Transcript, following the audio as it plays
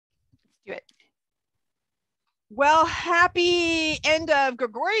Well, happy end of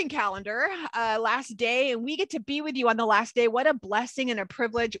Gregorian calendar, last day, and we get to be with you on the last day. What a blessing and a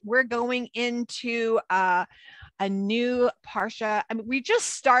privilege. We're going into a new Parsha. I mean, we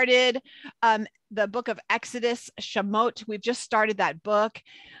just started the book of Exodus, Shemot. We've just started that book.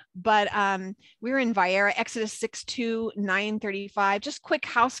 But we're in Vayera, Exodus 6:2, 9:35. Just quick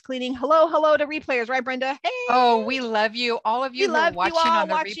house cleaning. Hello to replayers, right, Brenda? Hey, Oh, we love you. All of we you who are love you watching all, on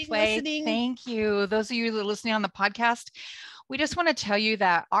the watching, replay, listening. thank you. Those of you that are listening on the podcast, we just want to tell you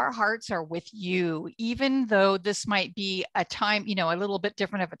that our hearts are with you, even though this might be a time, a little bit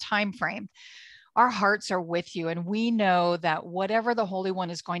different of a time frame. Our hearts are with you. And we know that whatever the Holy One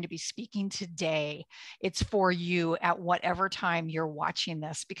is going to be speaking today, it's for you at whatever time you're watching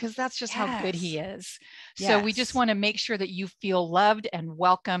this, because that's just how good he is. So we just want to make sure that you feel loved and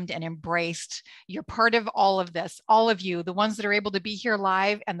welcomed and embraced. You're part of all of this, all of you, the ones that are able to be here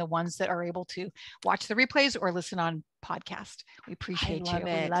live and the ones that are able to watch the replays or listen on podcast. We appreciate you.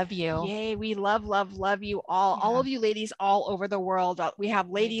 We love you. Yay. We love you all of you ladies all over the world. We have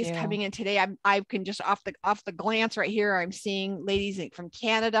ladies coming in today. I can just off the glance right here, I'm seeing ladies from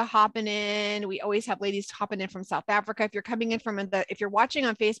Canada hopping in. We always have ladies hopping in from South Africa. If you're coming in if you're watching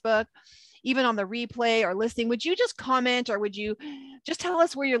on Facebook, even on the replay or listening, would you just comment, or would you just tell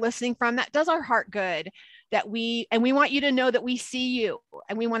us where you're listening from? That does our heart good. We want you to know that we see you,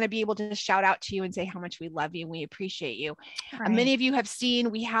 and we want to be able to shout out to you and say how much we love you and we appreciate you. Right. Many of you have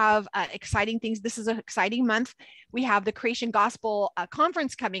seen, we have exciting things. This is an exciting month. We have the Creation Gospel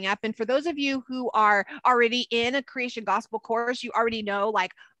conference coming up. And for those of you who are already in a Creation Gospel course, you already know,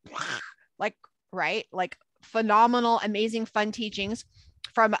 like phenomenal, amazing, fun teachings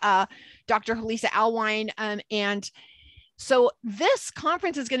from Dr. Halisa Alwine. And so this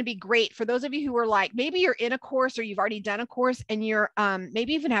conference is going to be great for those of you who are like, maybe you're in a course or you've already done a course, and you're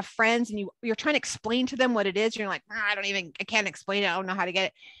maybe even have friends and you're trying to explain to them what it is. You're like, I can't explain it. I don't know how to get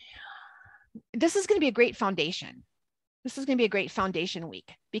it. This is going to be a great foundation. This is going to be a great foundation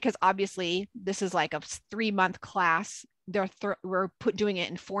week, because obviously this is like a 3-month class. We're doing it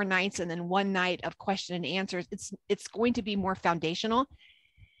in 4 nights and then 1 night of question and answers. It's going to be more foundational,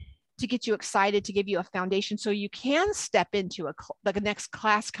 to get you excited, to give you a foundation so you can step into the next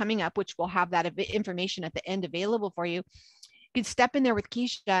class coming up, which will have that information at the end available for you. You can step in there with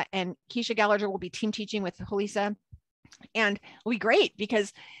Keisha, and Keisha Gallagher will be team teaching with Halisa, and it'll be great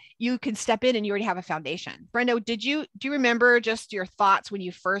because you can step in and you already have a foundation. Brenda, do you remember just your thoughts when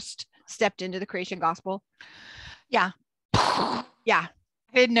you first stepped into the Creation Gospel? Yeah. Yeah.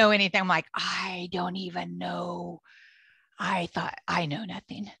 I didn't know anything. I'm like, I don't even know. I thought I know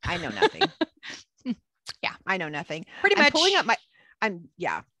nothing. I know nothing. Yeah, I know nothing. Pretty much. Pulling up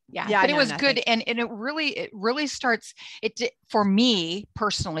yeah. But it was nothing. Good, and it really starts. For me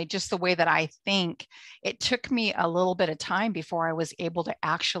personally, just the way that I think, it took me a little bit of time before I was able to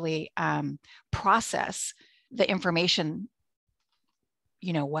actually process the information,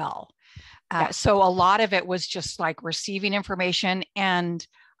 well. So a lot of it was just like receiving information, and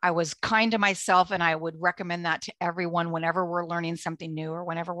I was kind to myself, and I would recommend that to everyone whenever we're learning something new, or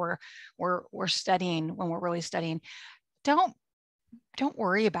whenever we're studying, when we're really studying. Don't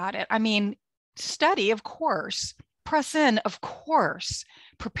worry about it. I mean, study, of course, press in, of course,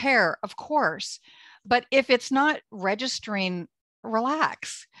 prepare, of course. But if it's not registering,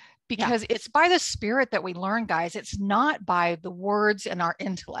 relax, because it's by the Spirit that we learn, guys. It's not by the words and our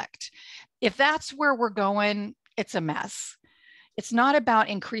intellect. If that's where we're going, it's a mess. It's not about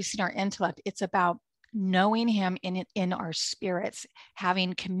increasing our intellect. It's about knowing him in our spirits,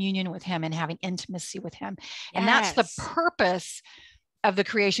 having communion with him and having intimacy with him. And that's the purpose of the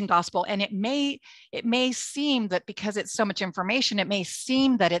Creation Gospel. And it may seem that because it's so much information, it may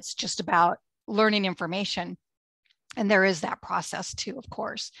seem that it's just about learning information. And there is that process too, of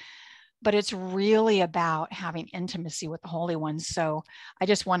course. But it's really about having intimacy with the Holy One. So I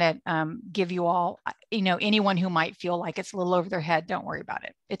just want to give you all, anyone who might feel like it's a little over their head, don't worry about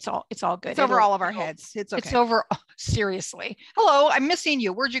it. It's all good. It's over all of our heads. It's okay. It's over. Seriously. Hello, I'm missing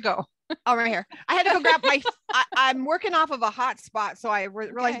you. Where'd you go? Oh, right here. I had to go grab I'm working off of a hotspot, so I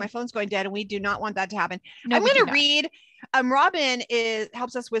realized my phone's going dead, and we do not want that to happen. No, I'm going to read. Robin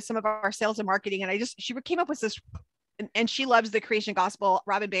helps us with some of our sales and marketing, and she came up with this. And she loves the Creation Gospel,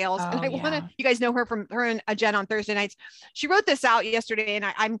 Robin Bales. And I want to, you guys know her and Jen on Thursday nights. She wrote this out yesterday,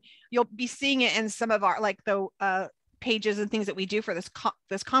 and you'll be seeing it in some of our, the pages and things that we do for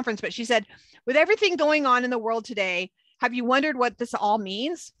this conference. But she said, with everything going on in the world today, have you wondered what this all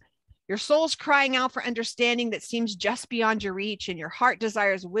means? Your soul's crying out for understanding that seems just beyond your reach, and your heart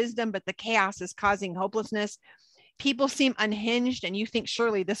desires wisdom, but the chaos is causing hopelessness. People seem unhinged, and you think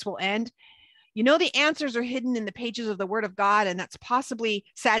surely this will end. You know, the answers are hidden in the pages of the Word of God, and that's possibly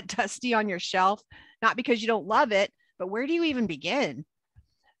sat dusty on your shelf, not because you don't love it, but where do you even begin?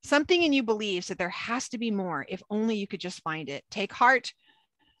 Something in you believes that there has to be more, if only you could just find it. Take heart.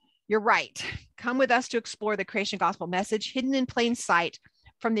 You're right. Come with us to explore the creation gospel message hidden in plain sight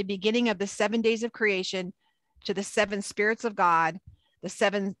from the beginning of the 7 days of creation to the 7 spirits of God, the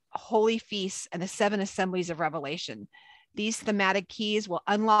 7 holy feasts, and the 7 assemblies of Revelation. These thematic keys will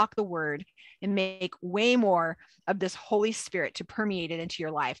unlock the word and make way more of this Holy Spirit to permeate it into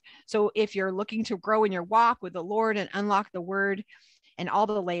your life. So if you're looking to grow in your walk with the Lord and unlock the word and all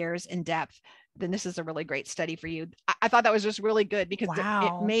the layers in depth, then this is a really great study for you. I thought that was just really good because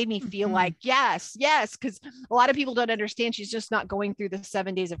it made me feel like, yes, because a lot of people don't understand. She's just not going through the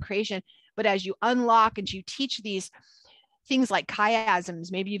 7 days of creation. But as you unlock and you teach these things like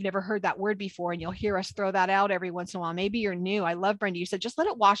chiasms, maybe you've never heard that word before, and you'll hear us throw that out every once in a while. Maybe you're new. I love, Brenda, you said, just let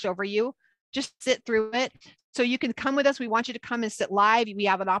it wash over you. Just sit through it. So you can come with us. We want you to come and sit live. We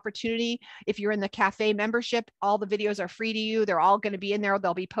have an opportunity. If you're in the cafe membership, all the videos are free to you. They're all going to be in there.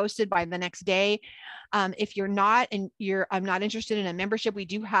 They'll be posted by the next day. If you're not, and I'm not interested in a membership, we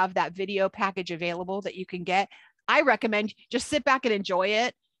do have that video package available that you can get. I recommend just sit back and enjoy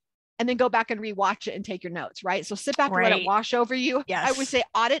it, and then go back and rewatch it and take your notes, right? So sit back and let it wash over you. Yes. I would say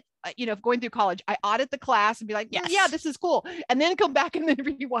audit, going through college, I audit the class and be like, yeah, this is cool. And then come back and then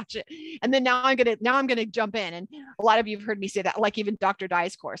rewatch it. And then now I'm going to jump in. And a lot of you have heard me say that, like even Dr.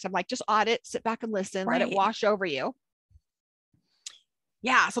 Dye's course. I'm like, just audit, sit back and listen, let it wash over you.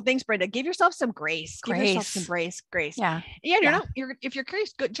 Yeah. So thanks, Brenda. Give yourself some grace. Give yourself some grace. Yeah. If you're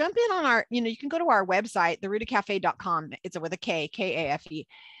curious, jump in on our, you can go to our website, therootacafe.com. It's with a K, K-A-F-E.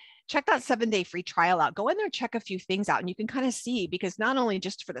 Check that 7-day free trial out. Go in there, check a few things out, and you can kind of see, because not only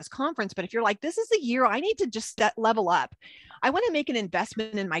just for this conference, but if you're like, this is the year I need to just level up. I want to make an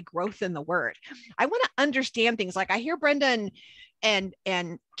investment in my growth in the word. I want to understand things. Like I hear Brenda and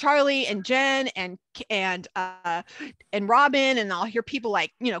Charlie and Jen and Robin, and I'll hear people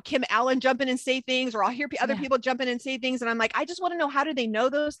like, Kim Allen jump in and say things, or I'll hear other people jump in and say things. And I'm like, I just want to know, how do they know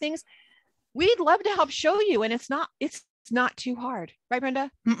those things? We'd love to help show you. And it's not too hard, right, Brenda?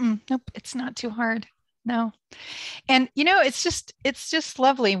 Nope, it's not too hard. No. And it's just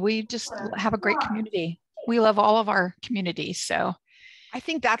lovely. We just have a great community. We love all of our communities. So I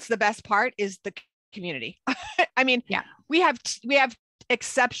think that's the best part, is the community. I mean, we have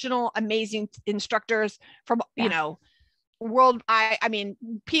exceptional, amazing instructors from, world. I mean,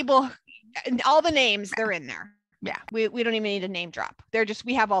 people, and all the names, they're in there. Yeah. We don't even need a name drop.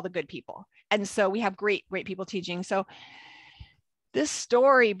 We have all the good people. And so we have great people teaching. So this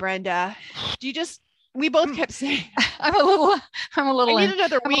story, Brenda, we both kept saying, I'm a little I need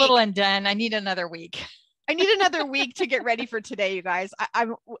another week. I'm a little undone. I need another week. I need another week to get ready for today, you guys.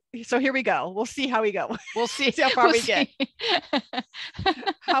 So here we go. We'll see how we go. We'll see how far we get.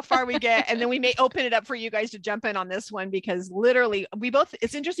 How far we get. And then we may open it up for you guys to jump in on this one, because literally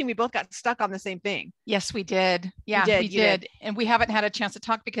it's interesting. We both got stuck on the same thing. Yes, we did. Yeah, we did. And we haven't had a chance to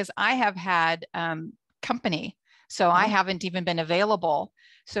talk because I have had company. So I haven't even been available.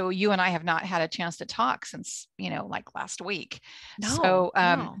 So you and I have not had a chance to talk since, like last week.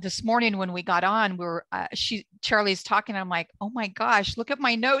 This morning when we got on, Charlie's talking. I'm like, oh my gosh, look at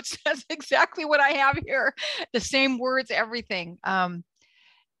my notes. That's exactly what I have here. The same words, everything.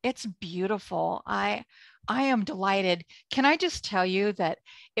 It's beautiful. I am delighted. Can I just tell you that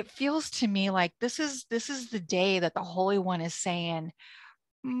it feels to me like this is the day that the Holy One is saying,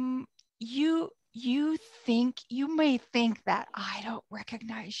 you may think that I don't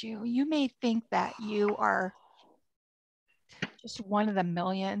recognize you. You may think that you are just one of the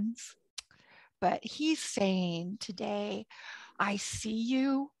millions, but he's saying today, I see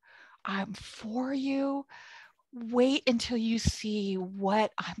you. I'm for you. Wait until you see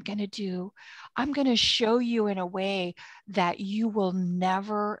what I'm going to do. I'm going to show you in a way that you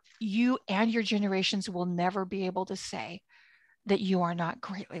and your generations will never be able to say that you are not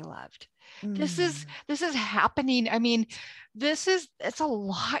greatly loved. This is happening. I mean, it's a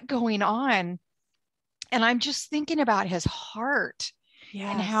lot going on. And I'm just thinking about his heart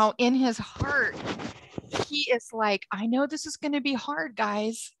and how in his heart, he is like, I know this is going to be hard,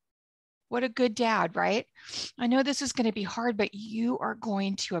 guys. What a good dad, right? I know this is going to be hard, but you are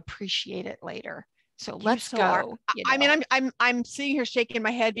going to appreciate it later. So let's go. I mean, I'm sitting here shaking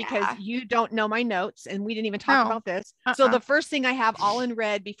my head because you don't know my notes, and we didn't even talk about this. So the first thing I have all in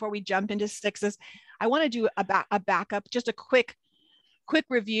red before we jump into sixes, I want to do a backup, just a quick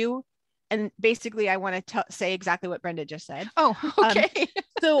review. And basically I want to say exactly what Brenda just said. Oh, okay.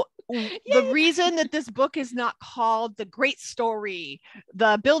 So the reason that this book is not called The Great Story,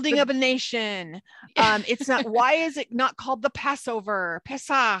 The Building of a Nation, it's not, why is it not called the Passover,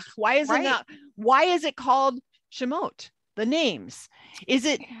 Pesach? Why is it called Shemot, the names? Is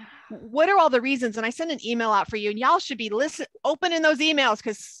it, what are all the reasons? And I sent an email out for you, and y'all should be opening those emails,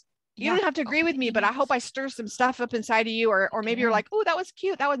 because you don't have to agree with me, but I hope I stir some stuff up inside of you, or maybe you're like, oh, that was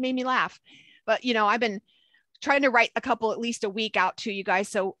cute. That would made me laugh. But, you know, I've been trying to write a couple, at least a week out to you guys.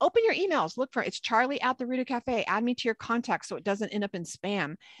 So open your emails, look for it. It's Charlie at the Ruta Cafe. Add me to your contacts so it doesn't end up in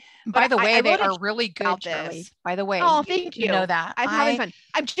spam. By the way, they are really good, Charlie. By the way, oh, thank you. You know that. I'm having fun.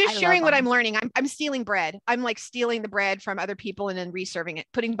 I'm just sharing what I'm learning. I'm stealing bread. I'm like stealing the bread from other people and then reserving it,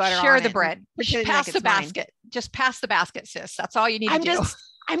 putting butter on it. Share the bread. Pass the basket. Just pass the basket, sis. That's all you need to do.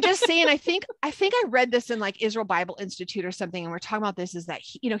 I'm just saying, I think I read this in like Israel Bible Institute or something, and we're talking about this, is that,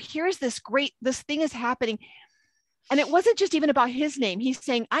 here's this thing is happening. And it wasn't just even about his name. He's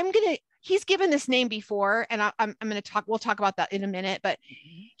saying, he's given this name before, and I'm going to we'll talk about that in a minute, but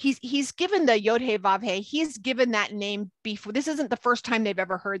he's given the Yod He Vav He, he's given that name before. This isn't the first time they've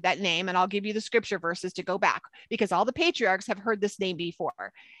ever heard that name. And I'll give you the scripture verses to go back, because all the patriarchs have heard this name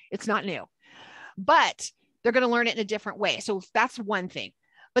before. It's not new, but they're going to learn it in a different way. So that's one thing.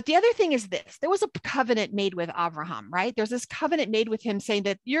 But the other thing is this: there was a covenant made with Abraham, right? There's this covenant made with him saying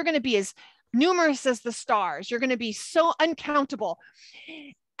that you're going to be as numerous as the stars. You're going to be so uncountable.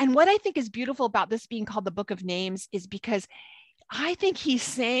 And what I think is beautiful about this being called the Book of Names is because I think he's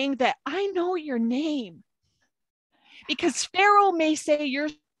saying that I know your name. Because Pharaoh may say you're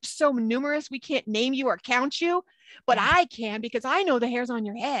so numerous, we can't name you or count you, but I can, because I know the hairs on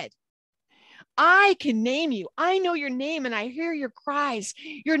your head. I can name you. I know your name, and I hear your cries.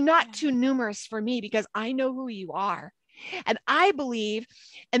 You're not too numerous for me, because I know who you are. And I believe,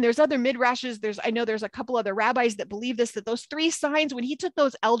 and there's other midrashes, I know there's a couple other rabbis that believe this, that those 3 signs, when he took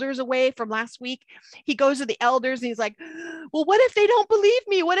those elders away from last week, he goes to the elders and he's like, well, what if they don't believe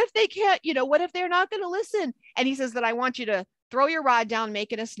me? What if they can't, what if they're not going to listen? And he says that I want you to throw your rod down,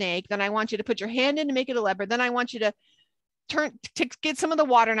 make it a snake. Then I want you to put your hand in to make it a leopard. Then I want you to get some of the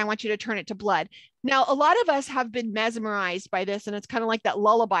water, and I want you to turn it to blood. Now, a lot of us have been mesmerized by this, and it's kind of like that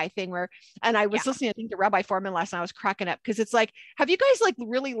lullaby thing and I was listening, I think, to Rabbi Foreman last night. I was cracking up, because it's like, have you guys like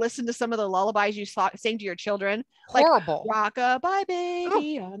really listened to some of the lullabies you sang to your children? Horrible. Like, rock-a-bye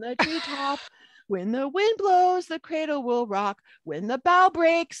baby on the treetop. When the wind blows, the cradle will rock. When the bough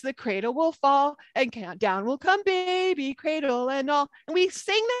breaks, the cradle will fall, and down will come baby, cradle and all. And we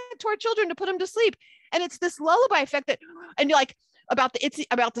sing that to our children to put them to sleep. And it's this lullaby effect and you're like, about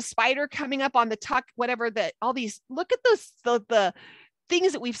the spider coming up on the tuck, whatever, all these, look at those, the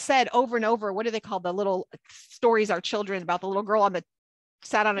things that we've said over and over. What do they call the little stories our children, about the little girl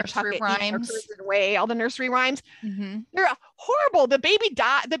sat on a tuck rhymes away, all the nursery rhymes. Mm-hmm. They're horrible. The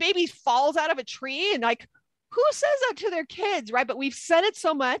baby falls out of a tree, and like, who says that to their kids, right? But we've said it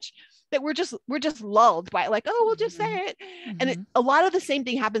so much that we're just lulled by it, like, oh, we'll just say it. Mm-hmm. And a lot of the same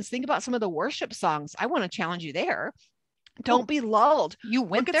thing happens. Think about some of the worship songs. I want to challenge you there. Don't be lulled. You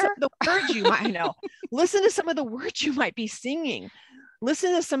went there? The words you might know. Listen to some of the words you might be singing.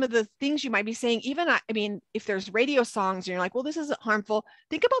 Listen to some of the things you might be saying. Even, I mean, if there's radio songs and you're like, well, this isn't harmful,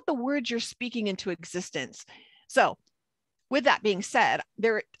 think about the words you're speaking into existence. So with that being said,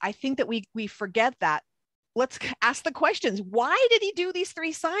 I think that we forget that. Let's ask the questions. Why did he do these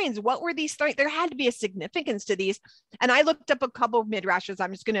 3 signs? What were these 3? There had to be a significance to these. And I looked up a couple of midrashes.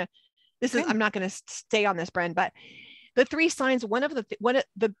 I'm not going to stay on this, Bren, but the 3 signs,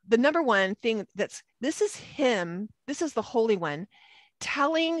 the number one thing this is him, this is the Holy One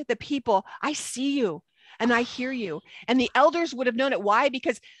telling the people, I see you and I hear you. And the elders would have known it. Why?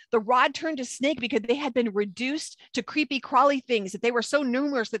 Because the rod turned to snake, because they had been reduced to creepy, crawly things, that they were so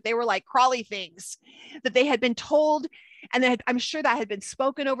numerous that they were like crawly things, that they had been told. And I'm sure that had been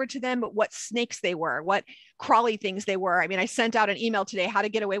spoken over to them, but what snakes they were, what crawly things they were. I mean, I sent out an email today, how to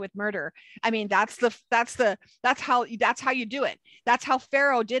get away with murder. I mean, that's how you do it. That's how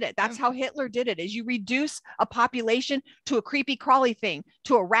Pharaoh did it. That's how Hitler did it, is you reduce a population to a creepy, crawly thing,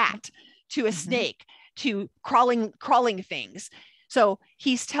 to a rat, to a snake, to crawling things. So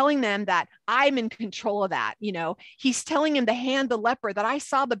he's telling them that I'm in control of that. He's telling him to hand the leper, that I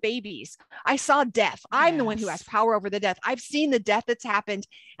saw the babies. I saw death. I'm the one who has power over the death. I've seen the death that's happened,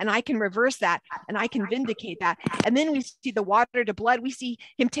 and I can reverse that, and I can vindicate that. And then we see the water to blood. We see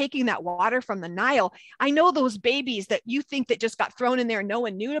him taking that water from the Nile. I know those babies that you think that just got thrown in there and no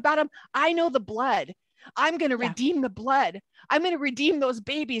one knew about them. I know the blood. I'm going to redeem the blood. I'm going to redeem those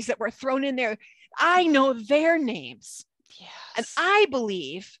babies that were thrown in there. I know their names. Yes. And I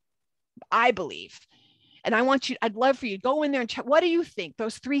believe And I'd love for you to go in there and check. What do you think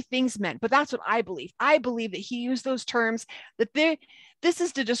those 3 things meant? But that's what I believe. I believe that he used those terms, that this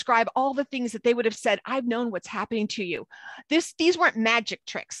is to describe all the things that they would have said. I've known what's happening to you. These weren't magic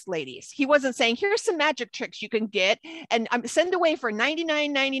tricks, ladies. He wasn't saying, here's some magic tricks you can get and send away for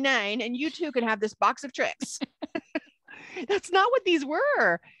 $99.99 and you too can have this box of tricks. That's not what these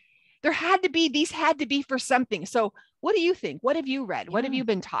were. These had to be for something. So what do you think? What have you read? What have you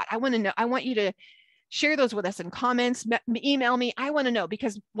been taught? I want to know. I want you to share those with us in comments, email me. I want to know,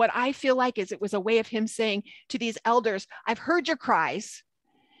 because what I feel like is it was a way of him saying to these elders, I've heard your cries.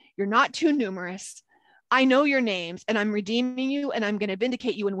 You're not too numerous. I know your names and I'm redeeming you and I'm going to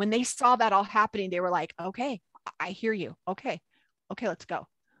vindicate you. And when they saw that all happening, they were like, okay, I hear you. Okay, let's go.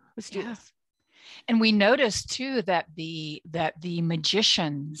 Let's do this. And we noticed too that the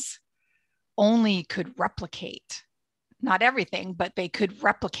magicians only could replicate, not everything, but they could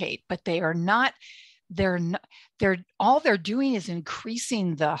replicate, but all they're doing is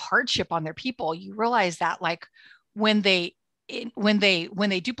increasing the hardship on their people. You realize that, like when they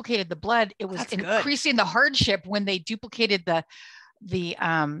duplicated the blood, it was That's increasing the hardship. When they duplicated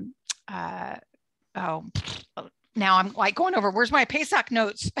now I'm like going over, where's my Pesach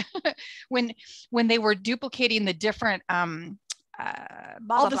notes? when they were duplicating the different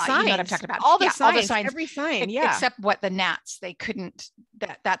all the signs, you know what I'm talking about. All the signs, every sign, except what the gnats they couldn't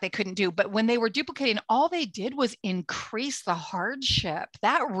do. But when they were duplicating, all they did was increase the hardship.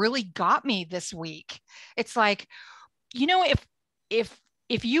 That really got me this week. It's like, you know, if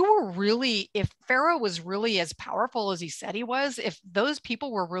Pharaoh was really as powerful as he said he was, if those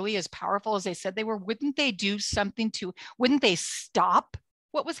people were really as powerful as they said they were, wouldn't they stop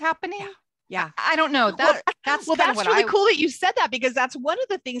what was happening? Yeah. I don't know. That's really cool that you said that, because that's one of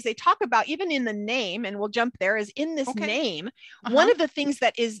the things they talk about, even in the name, and we'll jump there, is in this name. One of the things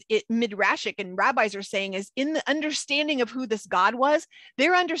that is midrashic and rabbis are saying is in the understanding of who this God was,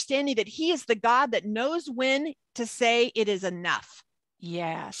 they're understanding that he is the God that knows when to say it is enough.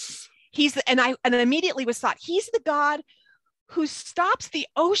 Yes. And I immediately was thought, he's the God who stops the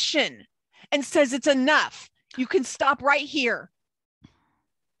ocean and says it's enough. You can stop right here.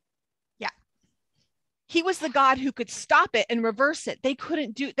 He was the God who could stop it and reverse it. They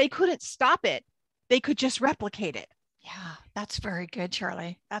couldn't stop it. They could just replicate it. Yeah, that's very good,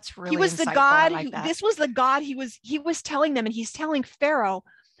 Charlie. That's really He was the God this was the God he was telling them, and he's telling Pharaoh,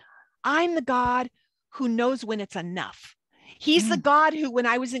 I'm the God who knows when it's enough. He's the God who, when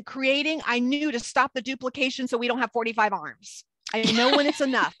I was creating, I knew to stop the duplication so we don't have 45 arms. I know when it's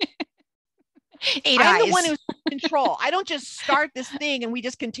enough. 8 I'm eyes. the one who's in control. I don't just start this thing and we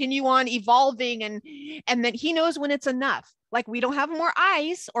just continue on evolving, and then he knows when it's enough. Like, we don't have more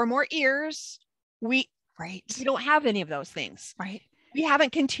eyes or more ears. We don't have any of those things. Right. We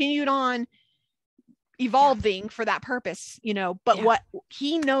haven't continued on evolving for that purpose, but what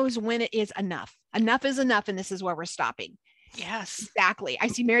he knows when it is enough. Enough is enough, and this is where we're stopping. Yes, exactly. I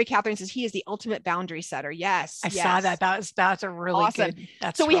see Mary Catherine says he is the ultimate boundary setter. Yes, I saw that. That's a really awesome. Good.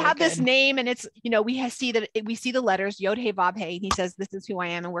 That's so we really have good. This name, and it's we see the letters Yod He Vav He. And he says, "This is who I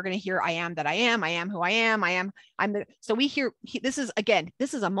am," and we're going to hear, "I am that I am. I am who I am. I'm the." So we hear this is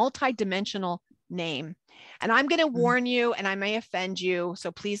a multi-dimensional name, and I'm going to warn you, and I may offend you,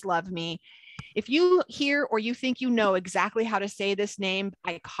 so please love me. If you hear or you think you know exactly how to say this name,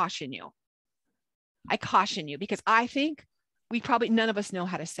 I caution you. Because I think none of us know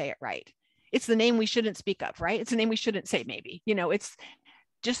how to say it right. It's the name we shouldn't speak of, right? It's the name we shouldn't say, maybe. It's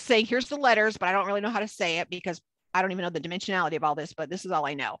just saying, here's the letters, but I don't really know how to say it because I don't even know the dimensionality of all this, but this is all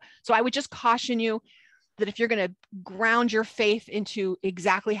I know. So I would just caution you that if you're going to ground your faith into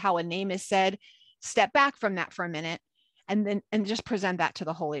exactly how a name is said, step back from that for a minute and just present that to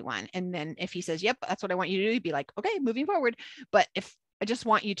the Holy One. And then if he says, yep, that's what I want you to do, you'd be like, okay, moving forward. But if I just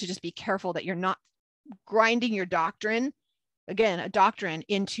want you to just be careful that you're not grinding your doctrine, again, a doctrine,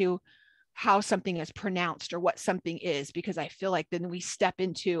 into how something is pronounced or what something is, because I feel like then we step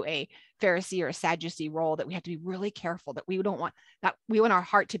into a Pharisee or a Sadducee role that we have to be really careful that we don't want that. We want our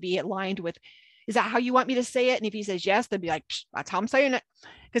heart to be aligned with, is that how you want me to say it? And if he says yes, then be like, that's how I'm saying it,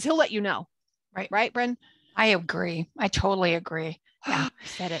 because he'll let you know. Right, Bren? I agree. I totally agree. Yeah, I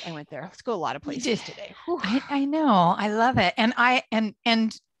said it. I went there. Let's go a lot of places today. I know. I love it. And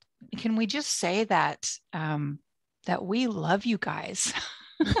and can we just say that that we love you guys?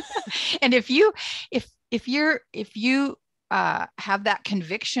 And if you have that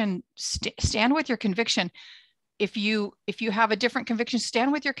conviction, stand with your conviction. If you have a different conviction,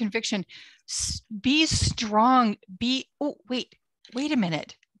 stand with your conviction. Be strong. Wait a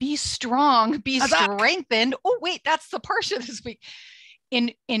minute. Be strong. Be strengthened. Oh wait, that's the parsha this week.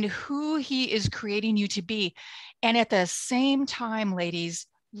 in who he is creating you to be. And at the same time, ladies,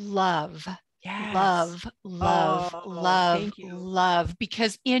 love. Yes. Love,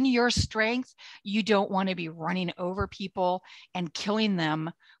 because in your strength, you don't want to be running over people and killing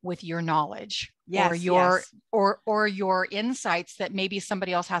them with your knowledge, or your insights that maybe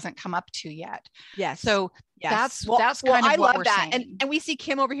somebody else hasn't come up to yet. Yes. So that's kind of what we're saying. And we see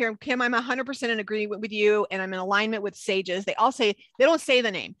Kim over here. Kim, I'm 100% in agreement with you, and I'm in alignment with sages. They don't say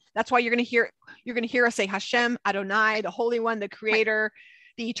the name. That's why you're going to hear us say Hashem, Adonai, the Holy One, the Creator,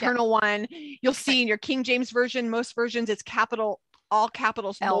 the Eternal One. You'll see in your King James Version, most versions, it's all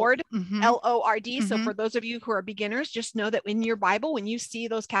capitals, Lord, Lord. So for those of you who are beginners, just know that in your Bible, when you see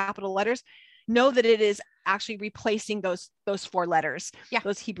those capital letters, know that it is actually replacing those 4 letters,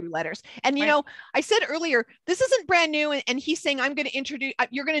 those Hebrew letters. And, you know, I said earlier, this isn't brand new. And he's saying, I'm going to introduce,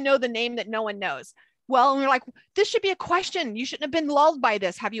 you're going to know the name that no one knows. Well, and we're like, this should be a question. You shouldn't have been lulled by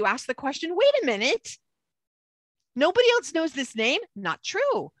this. Have you asked the question? Wait a minute. Nobody else knows this name. Not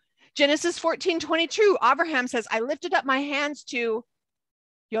true. Genesis 14:22, Abraham says, I lifted up my hands to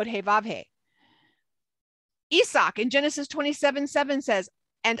Yod-Heh-Vav-Heh. Isaac in Genesis 27:7 says,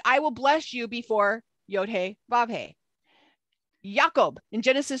 and I will bless you before Yod-Heh-Vav-Heh. Jacob in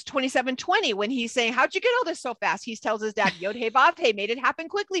Genesis 27:20, when he's saying, how'd you get all this so fast? He tells his dad, Yod-Heh-Vav-Heh made it happen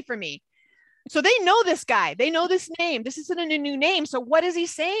quickly for me. So they know this guy. They know this name. This isn't a new name. So what is he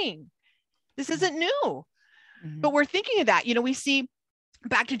saying? This isn't new. But we're thinking of that. You know, we see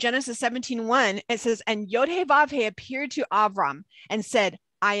back to Genesis 17:1, it says, and Yod-Heh-Vav-Heh appeared to Avram and said,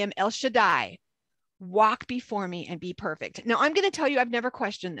 I am El Shaddai. Walk before me and be perfect. Now, I'm going to tell you, I've never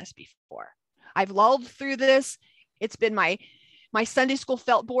questioned this before. I've lulled through this. It's been my Sunday school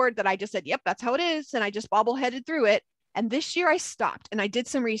felt board that I just said, yep, that's how it is. And I just bobbleheaded through it. And this year I stopped and I did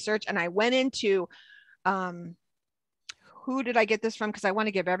some research and I went into, who did I get this from? Because I want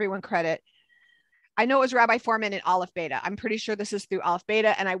to give everyone credit. I know it was Rabbi Foreman and Aleph Beta. I'm pretty sure this is through Aleph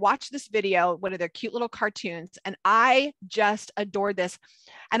Beta. And I watched this video, one of their cute little cartoons, and I just adored this.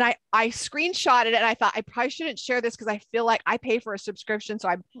 And I screenshotted it and I thought I probably shouldn't share this because I feel like I pay for a subscription. So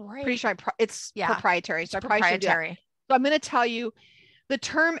I'm pretty sure it's proprietary. So I probably should do that. So I'm going to tell you the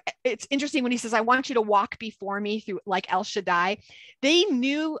term. It's interesting when he says, I want you to walk before me through like El Shaddai. They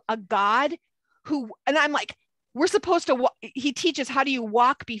knew a God who, and I'm like, we're supposed to, he teaches, how do you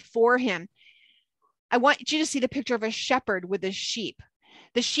walk before him? I want you to see the picture of a shepherd with a sheep.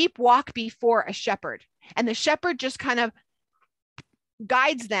 The sheep walk before a shepherd, and the shepherd just kind of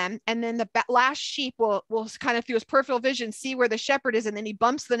guides them. And then the last sheep will kind of through his peripheral vision, see where the shepherd is. And then he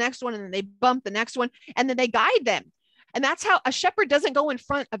bumps the next one, and then they bump the next one, and then they guide them. And that's how a shepherd doesn't go in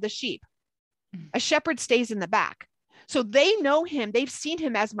front of the sheep. A shepherd stays in the back. So they know him. They've seen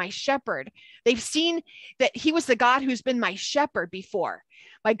him as my shepherd. They've seen that he was the God who's been my shepherd before.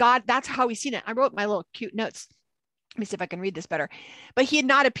 My God, that's how he's seen it. I wrote my little cute notes. Let me see if I can read this better. But he had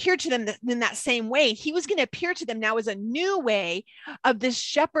not appeared to them in that same way. He was going to appear to them now as a new way of this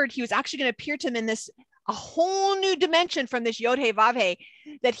shepherd. He was actually going to appear to them in a whole new dimension from this Yod-Heh-Vav-Heh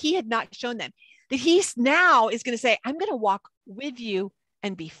that he had not shown them. That he now is going to say, I'm going to walk with you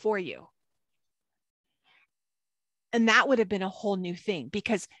and before you. And that would have been a whole new thing,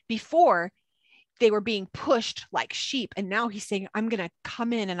 because before they were being pushed like sheep. And now he's saying, I'm going to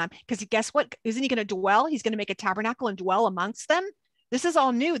come in because guess what? Isn't he going to dwell? He's going to make a tabernacle and dwell amongst them. This is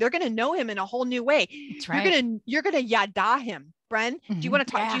all new. They're going to know him in a whole new way. That's right. You're going to yada him. Bren, do you want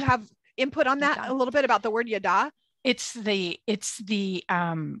to talk? Yeah. Do you have input on that a little bit about the word yada? It's the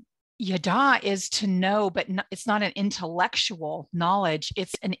yada is to know, but it's not an intellectual knowledge.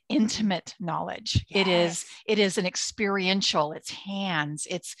 It's an intimate knowledge. Yes. It is an experiential. It's hands.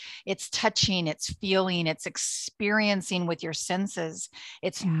 It's touching. It's feeling. It's experiencing with your senses.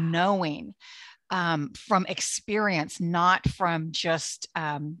 It's knowing from experience, not from just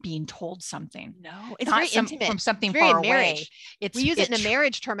being told something. No, it's not very intimate. From something far away. We use it in a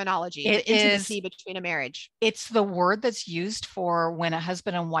marriage terminology. The intimacy between a marriage. It's the word that's used for when a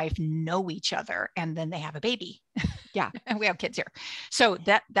husband and wife know each other and then they have a baby. Yeah, and we have kids here. So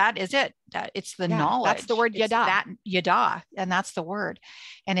that is it. It's the knowledge. That's the word yada. That yada, and that's the word,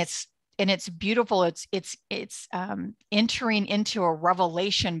 and it's beautiful. It's entering into a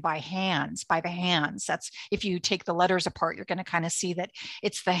revelation by the hands. That's, if you take the letters apart, you're going to kind of see that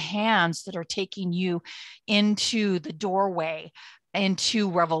it's the hands that are taking you into the doorway, into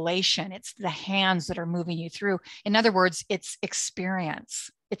revelation. It's the hands that are moving you through. In other words, it's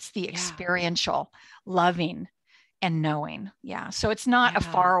experience. It's the experiential loving and knowing. Yeah. So it's not a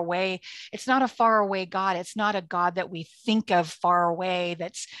far away. It's not a far away God. It's not a God that we think of far away,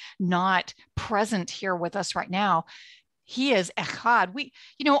 that's not present here with us right now. He is echad.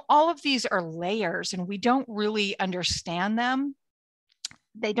 All of these are layers and we don't really understand them.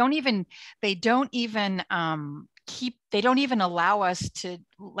 They don't even allow us to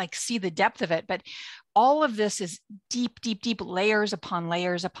like see the depth of it. But all of this is deep, deep, deep layers upon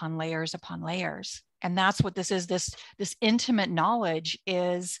layers upon layers upon layers. And that's what this is. This intimate knowledge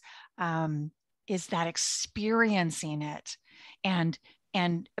is that experiencing it and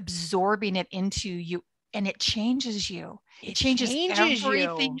absorbing it into you, and it changes you. It changes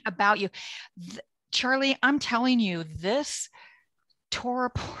everything about you. Charlie, I'm telling you, this Torah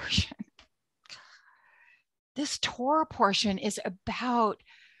portion is about,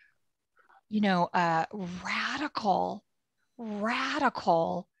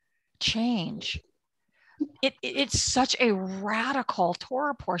 radical change. It's such a radical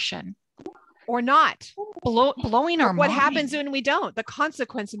Torah portion. Or not. Blowing our mind. What happens when we don't? The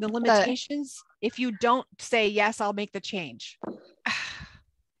consequence and the limitations. If you don't say, yes, I'll make the change.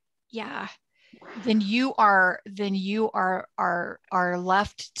 Yeah. Then you are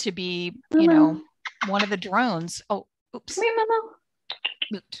left to be, one of the drones. Oh, oops.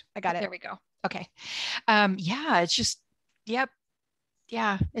 Moot. I got it. There we go. Okay. Yeah, it's just, yep.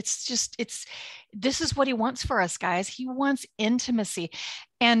 Yeah, this is what he wants for us, guys. He wants intimacy.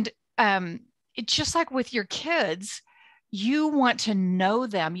 And it's just like with your kids, you want to know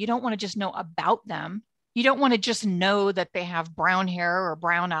them. You don't want to just know about them. You don't want to just know that they have brown hair or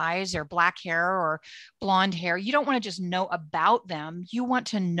brown eyes or black hair or blonde hair. You don't want to just know about them. You want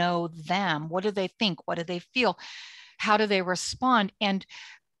to know them. What do they think? What do they feel? How do they respond? And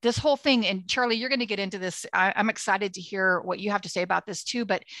this whole thing, and Charlie, you're going to get into this. I'm excited to hear what you have to say about this too,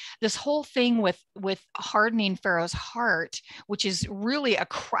 but this whole thing with hardening Pharaoh's heart, which is really a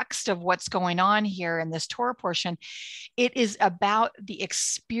crux of what's going on here in this Torah portion, it is about the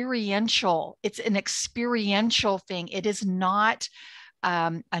experiential. It's an experiential thing. It is not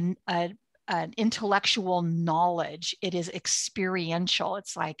an intellectual knowledge. It is experiential.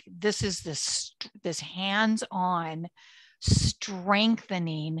 It's like, this is this hands-on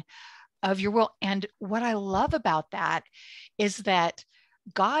strengthening of your will. And what I love about that is that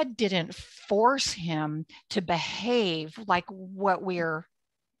God didn't force him to behave like what we're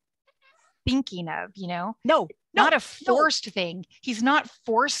thinking of, No, not a forced thing. He's not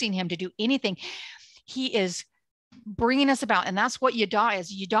forcing him to do anything. He is bringing us about. And that's what Yada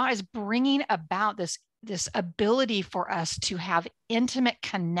is. Yada is bringing about this ability for us to have intimate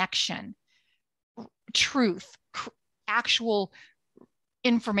connection, truth, actual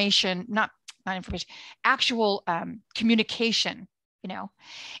information, not information, actual communication,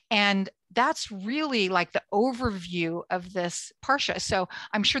 and that's really like the overview of this Parsha. So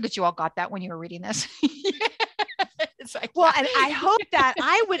I'm sure that you all got that when you were reading this. It's like, well, and I hope that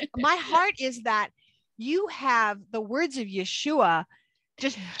my heart is that you have the words of Yeshua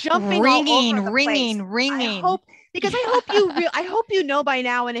just jumping ringing. I hope you know by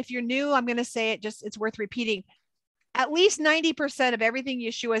now. And if you're new, I'm going to say it, it's worth repeating. At least 90% of everything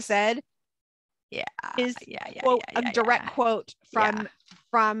Yeshua said is a direct quote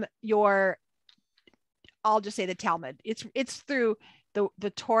from your, I'll just say the Talmud. It's through the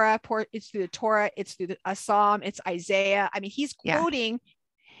Torah, it's through the Torah, it's through a Psalm, it's Isaiah. I mean, he's quoting,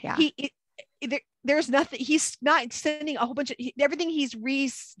 there's nothing, he's not sending a whole bunch of everything, he's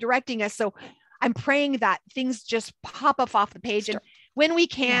redirecting us. So I'm praying that things just pop up off the page. And when we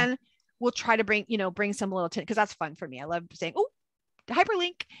can, we'll try to bring some little, because that's fun for me. I love saying, oh,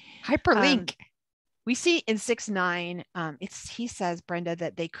 hyperlink. We see in 6:9, he says, Brenda,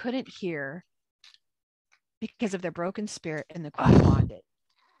 that they couldn't hear because of their broken spirit and the bonded.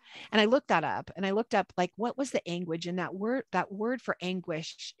 And I looked that up, and I looked up like, what was the anguish? And that word for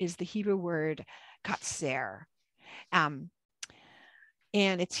anguish is the Hebrew word katser.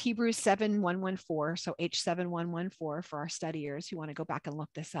 And it's Hebrews 7:114. So H7:114 for our studiers who want to go back and look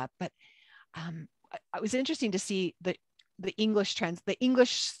this up. But it was interesting to see the English trends, the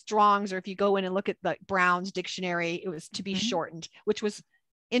English Strongs, or if you go in and look at the Brown's dictionary, it was to be shortened, which was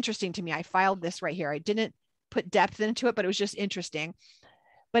interesting to me. I filed this right here. I didn't put depth into it, but it was just interesting.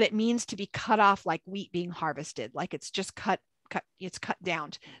 But it means to be cut off like wheat being harvested, like it's just it's cut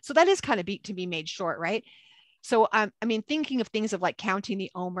down. So that is kind of to be made short, right? So, thinking of things of like counting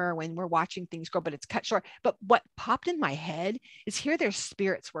the omer when we're watching things grow, but it's cut short. But what popped in my head is here, their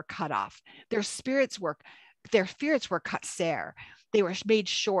spirits were cut off. Their spirits were cut sere. They were made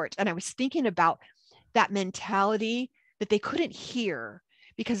short. And I was thinking about that mentality that they couldn't hear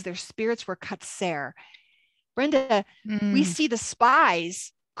because their spirits were cut sere. Brenda, we see the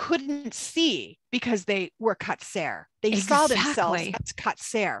spies couldn't see because they were cut sere. They saw themselves as cut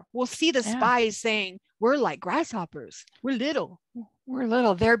sere. We'll see the spies saying, we're like grasshoppers. We're little. We're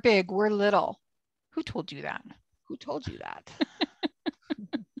little. They're big. We're little. Who told you that? Who told you that?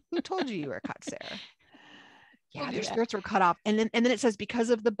 Who told you were cut, Sarah? Yeah, their spirits were cut off. And then it says, because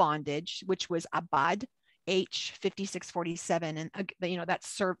of the bondage, which was abad, H 5647, and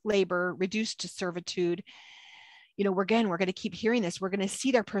that's labor reduced to servitude. We're going to keep hearing this. We're going to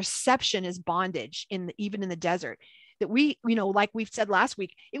see their perception as bondage even in the desert. That we, like we've said last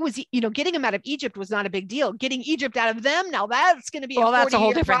week, it was, getting them out of Egypt was not a big deal. Getting Egypt out of them, now that's going to be that's a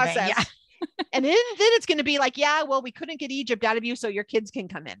whole different process. Thing. Yeah. And then it's going to be like, yeah, well, we couldn't get Egypt out of you, so your kids can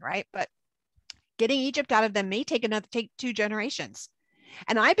come in, right? But getting Egypt out of them may take 2 generations.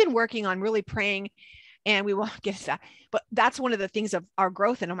 And I've been working on really praying, and we won't get to that, but that's one of the things of our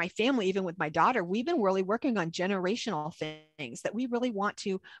growth and on my family, even with my daughter, we've been really working on generational things that we really want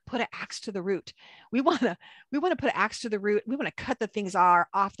to put an axe to the root. We want to put an axe to the root. We want to cut the things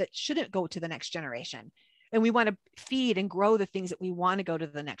off that shouldn't go to the next generation. And we want to feed and grow the things that we want to go to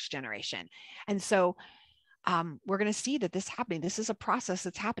the next generation. And so we're going to see that this happening. This is a process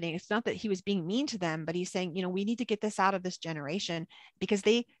that's happening. It's not that he was being mean to them, but he's saying, we need to get this out of this generation, because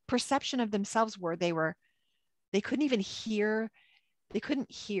perception of themselves were, they couldn't even hear. They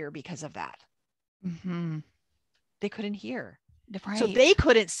couldn't hear because of that. Mm-hmm. They couldn't hear. Right. So they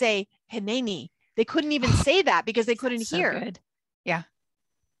couldn't say Hineni. They couldn't even say that because they couldn't hear. Good. Yeah.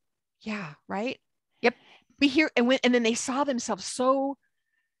 Yeah. Right. Yep. We hear, and then they saw themselves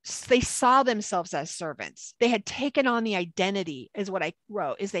as servants. They had taken on the identity, is what I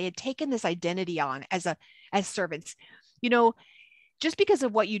wrote, is they had taken this identity on as servants. Just because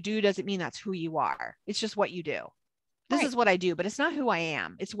of what you do doesn't mean that's who you are. It's just what you do. This is what I do, but it's not who I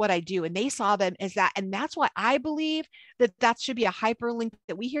am. It's what I do. And they saw them as that. And that's why I believe that should be a hyperlink,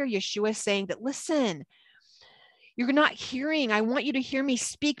 that we hear Yeshua saying that, listen, you're not hearing. I want you to hear me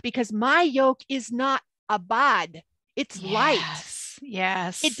speak, because my yoke is not abad. It's light.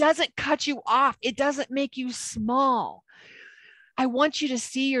 Yes. It doesn't cut you off. It doesn't make you small. I want you to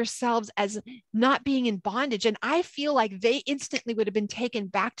see yourselves as not being in bondage. And I feel like they instantly would have been taken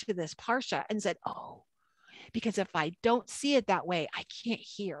back to this Parsha and said, oh, because if I don't see it that way, I can't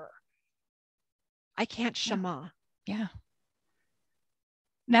hear. I can't Shema. Yeah.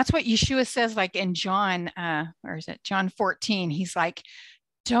 And that's what Yeshua says, like in John, or is it John 14? He's like,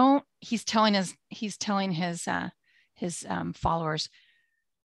 he's telling his followers,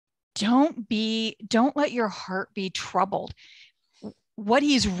 don't let your heart be troubled. What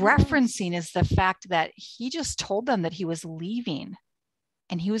he's referencing is the fact that he just told them that he was leaving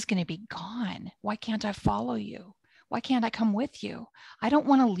and he was going to be gone. Why can't I follow you? Why can't I come with you? I don't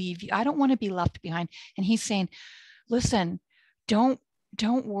want to leave you. I don't want to be left behind. And he's saying, listen, don't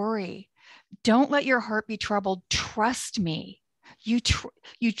worry. Don't let your heart be troubled. Trust me. You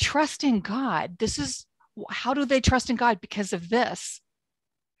trust in God. How do they trust in God? Because of this.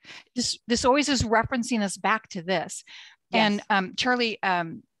 This always is referencing us back to this. Yes. And Charlie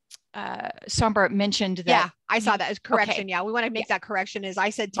Somber mentioned that. Yeah, I saw that as correction. Okay. Yeah, we want to make that correction. As I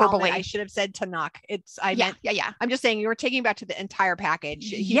said, Talmud, I should have said Tanakh. Yeah. I'm just saying you were taking back to the entire package.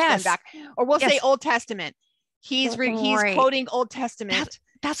 He's back, or we'll say Old Testament. He's quoting Old Testament.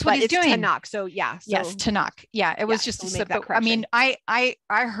 That's what he's doing. Tanakh. So yeah. Yes, Tanakh. Yeah, it was just. I mean, I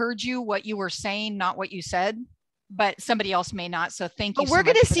heard what you were saying, not what you said. But somebody else may not. So thank you. But we're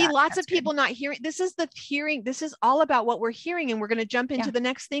going to see lots of people not hearing. This is the hearing. This is all about what we're hearing. And we're going to jump into the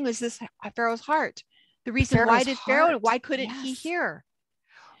next thing. Is this Pharaoh's heart? The reason why couldn't he hear?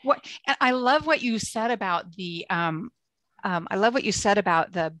 And I love what you said about the,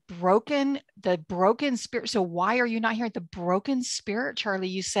 broken spirit. So why are you not hearing the broken spirit, Charlie?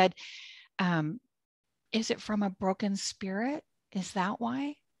 You said, is it from a broken spirit? Is that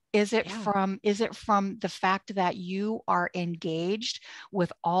why? Is it from the fact that you are engaged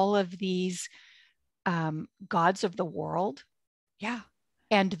with all of these gods of the world? Yeah.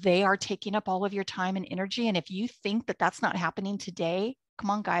 And they are taking up all of your time and energy. And if you think that that's not happening today, come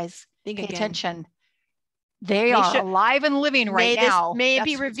on, guys, pay attention. They are alive and living right now. May it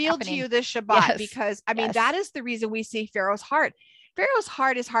be revealed to you this Shabbat, because that is the reason we see Pharaoh's heart. Pharaoh's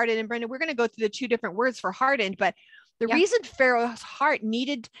heart is hardened. And Brenda, we're going to go through the 2 different words for hardened, but the reason Pharaoh's heart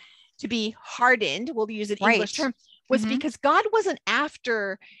needed to be hardened, we'll use an English term, was because God wasn't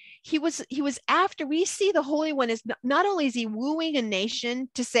after, he was after. We see the Holy One is not only is he wooing a nation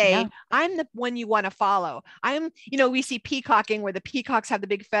to say, I'm the one you want to follow. We see peacocking where the peacocks have the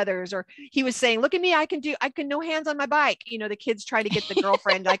big feathers, or he was saying, look at me, I can no hands on my bike. The kids try to get the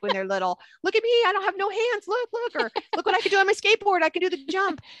girlfriend, like when they're little, look at me, I don't have no hands. Look, or look what I can do on my skateboard. I can do the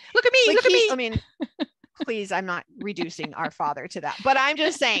jump. Look at me, look at me. I mean, Please, I'm not reducing our Father to that, but I'm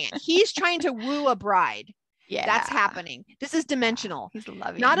just saying he's trying to woo a bride. Yeah, that's happening. This is dimensional. He's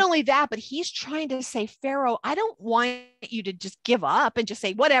loving. Not only that, but he's trying to say, Pharaoh, I don't want you to just give up and just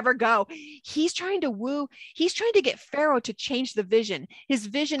say, whatever, go. He's trying to woo. He's trying to get Pharaoh to change the vision. His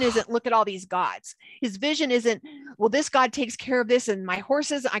vision isn't, look at all these gods. His vision isn't, well, this God takes care of this. And my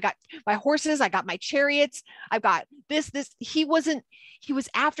horses, I got my chariots. I've got this. He was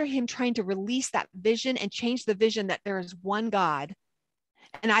after him trying to release that vision and change the vision that there is one God.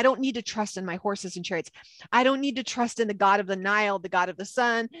 And I don't need to trust in my horses and chariots. I don't need to trust in the God of the Nile, the God of the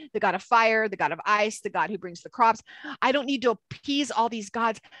sun, the God of fire, the God of ice, the God who brings the crops. I don't need to appease all these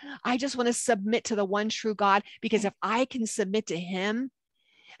gods. I just want to submit to the one true God, because if I can submit to him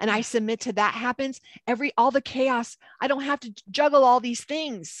and I submit to that happens, all the chaos, I don't have to juggle all these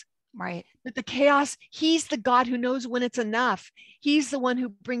things. Right. But the chaos, he's the God who knows when it's enough. He's the one who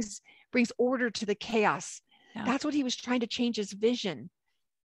brings order to the chaos. Yeah. That's what he was trying to change his vision.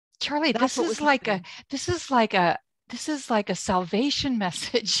 Charlie, this is like a salvation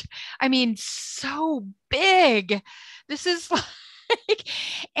message. I mean, so big. This is like,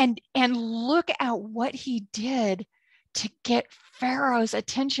 and look at what he did to get Pharaoh's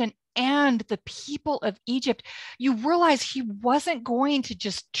attention and the people of Egypt. You realize he wasn't going to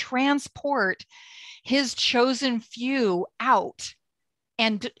just transport his chosen few out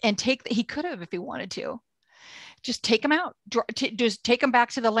and he could have if he wanted to. Just take them out. Just take them back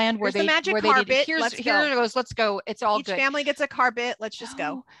to the land where the magic carpet. Here it goes. Let's go. It's all good. Each family gets a carpet. Let's just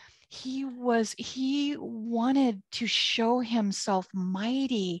go. He wanted to show himself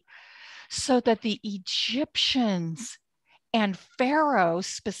mighty so that the Egyptians and Pharaoh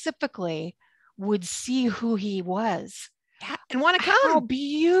specifically would see who he was. Yeah, and want to come. How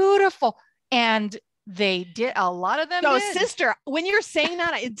beautiful. And they did. A lot of them did. Sister, when you're saying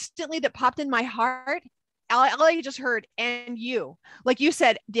that, instantly that popped in my heart. All you just heard, and you, like you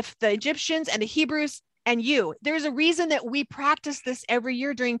said, the Egyptians and the Hebrews and you, there's a reason that we practice this every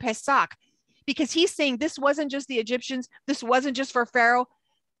year during Pesach, because he's saying this wasn't just the Egyptians. This wasn't just for Pharaoh.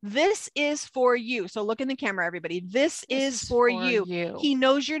 This is for you. So look in the camera, everybody. This is for you. He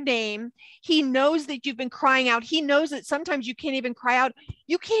knows your name. He knows that you've been crying out. He knows that sometimes you can't even cry out.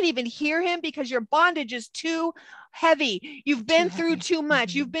 You can't even hear him because your bondage is too heavy. You've been through too much.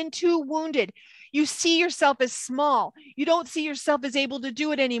 Mm-hmm. You've been too wounded. You see yourself as small. You don't see yourself as able to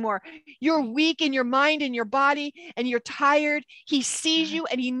do it anymore. You're weak in your mind and your body, and you're tired. He sees you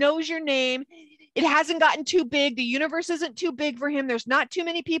and he knows your name. It hasn't gotten too big. The universe isn't too big for him. There's not too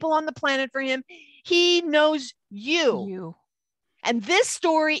many people on the planet for him. He knows you. And this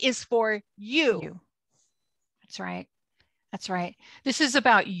story is for you. That's right. That's right. This is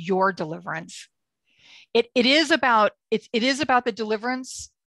about your deliverance. It is about the deliverance.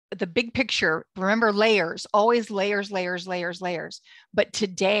 The big picture, remember, layers, always layers. But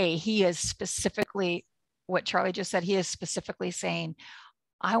today he is specifically what Charlie just said. He is specifically saying,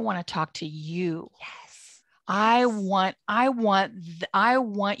 I want to talk to you. Yes. I want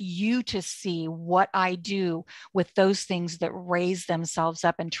you to see what I do with those things that raise themselves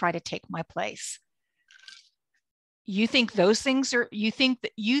up and try to take my place. You think those things are, you think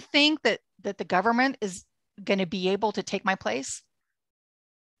that the government is going to be able to take my place?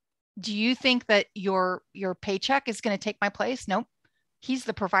 Do you think that your paycheck is going to take my place? Nope. He's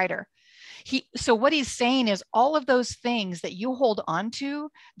the provider. So what he's saying is all of those things that you hold on to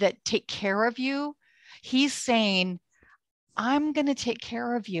that take care of you, he's saying, I'm going to take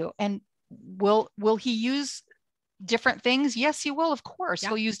care of you. And will he use different things? Yes, he will. Of course. Yeah.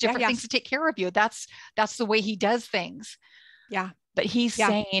 He'll use different things to take care of you. That's the way he does things. Yeah. But he's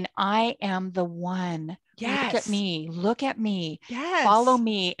saying, I am the one. Yes. Look at me. Yes. Follow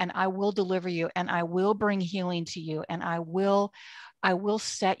me, and I will deliver you, and I will bring healing to you, and I will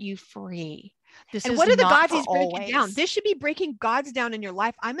set you free. And what are the gods he's breaking down? This should be breaking gods down in your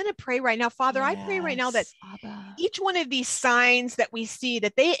life. I'm going to pray right now. Father, yes, I pray right now that Abba, each one of these signs that we see,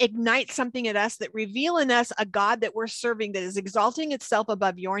 that they ignite something in us, that reveal in us a God that we're serving, that is exalting itself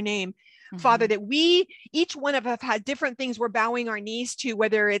above your name. Mm-hmm. Father, that each one of us has different things we're bowing our knees to,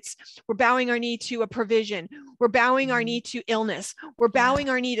 whether it's we're bowing our knee to a provision, we're bowing our knee to illness, we're bowing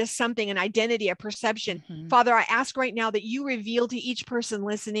our knee to something, an identity, a perception. Father, I ask right now that you reveal to each person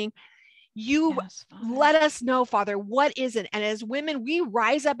listening, You let us know, Father, what is it? And as women, we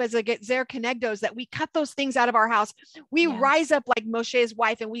rise up as a Zer Kenegdos, that we cut those things out of our house. We rise up like Moshe's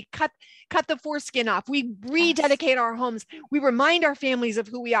wife, and we cut the foreskin off. We rededicate our homes. We remind our families of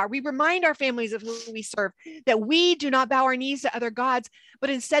who we are. We remind our families of who we serve, that we do not bow our knees to other gods, but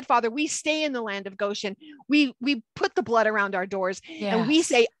instead, Father, we stay in the land of Goshen. We put the blood around our doors, and we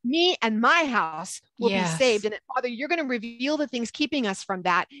say, me and my house will be saved. And Father, you're going to reveal the things keeping us from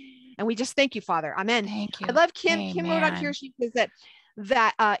that. And we just thank you, Father. Amen. Thank you. I love Kim. Amen. Kim wrote on here, she says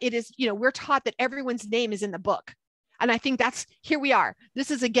that it is, we're taught that everyone's name is in the book. And I think that's, here we are. This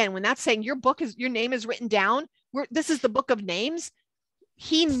is, again, when that's saying your name is written down, this is the book of names.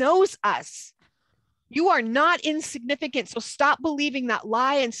 He knows us. You are not insignificant. So stop believing that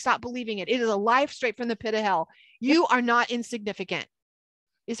lie and stop believing it. It is a lie straight from the pit of hell. You are not insignificant.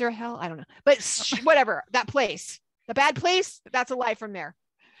 Is there a hell? I don't know. But whatever, that place, the bad place, that's a lie from there.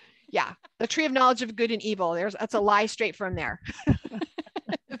 Yeah. The tree of knowledge of good and evil. That's a lie straight from there.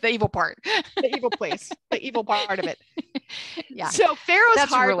 The evil part. The evil place. The evil part of it. Yeah. So Pharaoh's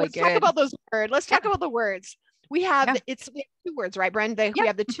heart. Really Let's talk about those words. Let's talk about the words. We have we have 2 words, right, Brenda? We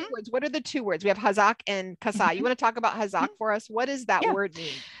have the 2 words. What are the 2 words? We have hazak and kasa. You want to talk about hazak for us? What does that word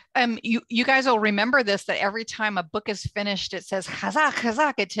mean? You guys will remember this, that every time a book is finished, it says hazak,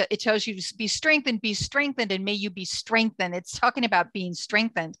 hazak. It tells you to be strengthened, and may you be strengthened. It's talking about being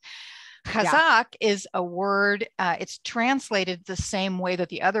strengthened. Hazak is a word. It's translated the same way that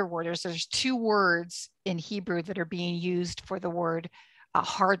the other word is. There's 2 words in Hebrew that are being used for the word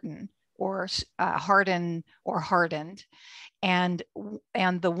harden, or harden, or hardened. And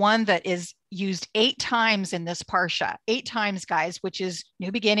the one that is used 8 times in this parsha, 8 times, guys, which is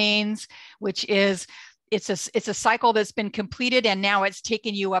new beginnings, which is it's a cycle that's been completed, and now it's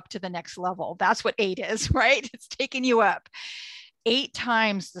taking you up to the next level. That's what 8 is, right? It's taking you up. 8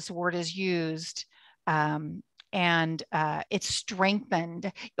 times this word is used, and it's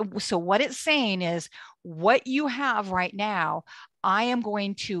strengthened. So what it's saying is, what you have right now, I am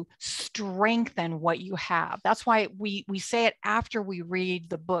going to strengthen what you have. That's why we say it after we read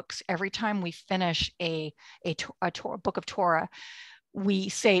the books. Every time we finish a book of Torah, we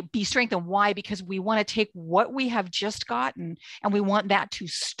say, be strengthened. Why? Because we want to take what we have just gotten, and we want that to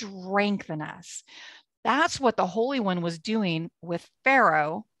strengthen us. That's what the Holy One was doing with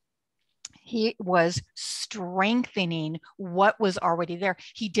Pharaoh. He was strengthening what was already there.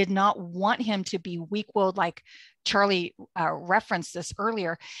 He did not want him to be weak-willed, like Charlie referenced this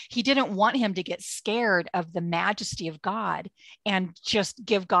earlier. He didn't want him to get scared of the majesty of God and just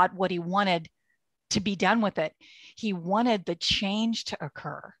give God what he wanted to be done with it. He wanted the change to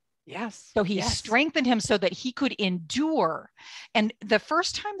occur. Yes. So he strengthened him so that he could endure. And the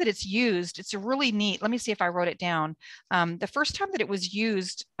first time that it's used, it's really neat. Let me see if I wrote it down. The first time that it was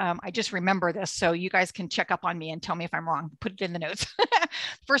used, I just remember this, so you guys can check up on me and tell me if I'm wrong. Put it in the notes.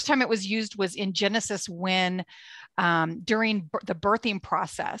 First time it was used was in Genesis, when during the birthing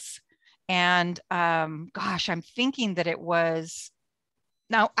process. And gosh, I'm thinking that it was,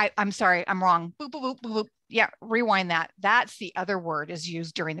 no, I'm sorry, I'm wrong. Boop, boop, boop, boop, boop. Yeah, rewind that. That's the other word is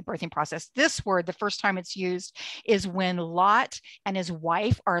used during the birthing process. This word, the first time it's used, is when Lot and his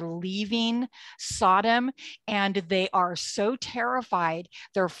wife are leaving Sodom, and they are so terrified,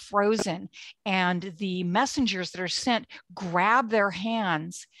 they're frozen. And the messengers that are sent grab their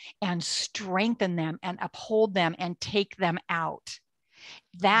hands and strengthen them and uphold them and take them out.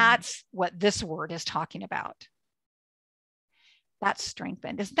 That's what this word is talking about. That's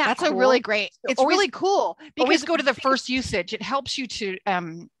strengthened. Isn't that That's cool? a really great. It's always, really cool. Because always go to the first usage. It helps you to see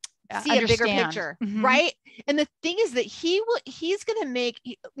understand. A bigger picture, right? And the thing is that he's going to make,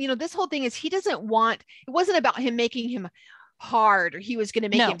 this whole thing is he doesn't want, it wasn't about him making him hard, or he was going to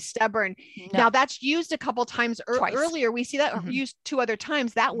make him stubborn. Now that's used a couple times earlier. We see that used 2 other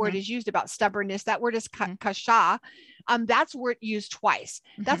times. That word is used about stubbornness. That word is kasha. That's word used twice.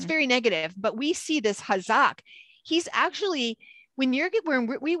 That's very negative. But we see this hazak. He's actually, when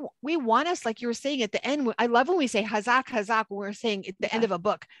we want us, like you were saying at the end, I love when we say hazak, hazak, when we're saying at the end of a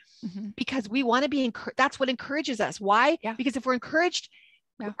book, because we want to be encouraged. That's what encourages us. Why? Because if we're encouraged,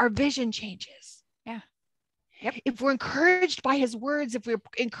 our vision changes. If we're encouraged by his words, if we're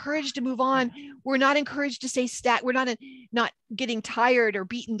encouraged to move on, we're not encouraged to stay we're not getting tired or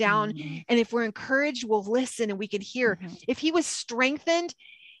beaten down. And if we're encouraged, we'll listen and we can hear. If he was strengthened,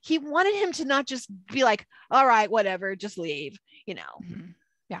 he wanted him to not just be like, all right, whatever, just leave, Yeah.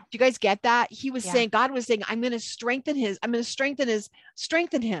 Do you guys get that? He was saying, God was saying, I'm going to strengthen him.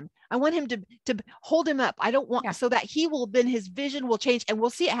 I want him to hold him up. I don't want, so that then his vision will change, and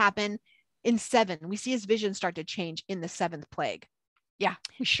we'll see it happen in 7. We see his vision start to change in the 7th plague. Yeah,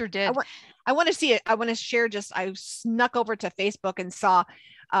 we sure did. I want to see it. I want to share I snuck over to Facebook and saw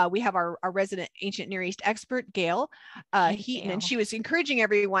we have our resident ancient Near East expert, Gail Heaton, and she was encouraging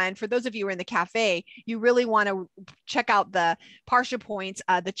everyone, for those of you who are in the cafe, you really want to check out the Parsha points,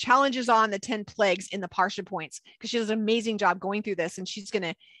 the challenges on the 10 plagues in the Parsha points, because she does an amazing job going through this, and she's going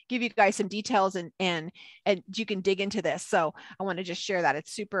to give you guys some details and you can dig into this. So I want to just share that.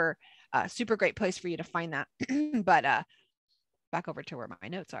 It's super great place for you to find that. But back over to where my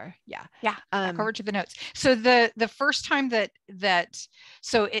notes are. Yeah. Back over to the notes. So the first time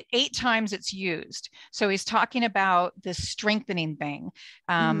so 8 times it's used. So he's talking about this strengthening thing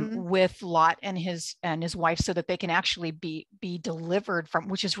with Lot and his wife, so that they can actually be delivered from,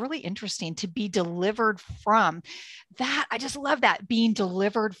 which is really interesting, to be delivered from that. I just love that, being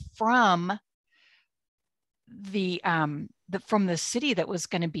delivered from from the city that was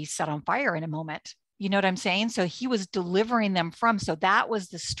going to be set on fire in a moment. You know what I'm saying? So he was delivering them from, so that was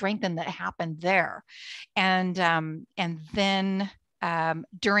the strengthening that happened there. And then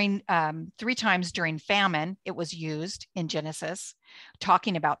during 3 times during famine, it was used in Genesis,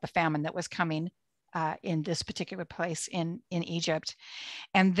 talking about the famine that was coming in this particular place in Egypt.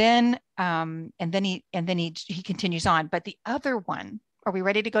 And then he continues on. But the other one, are we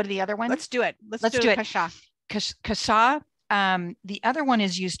ready to go to the other one? Let's do it. Let's do it. Kashah. The other one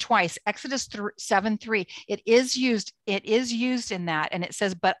is used twice. Exodus 7:3. It is used in that, and it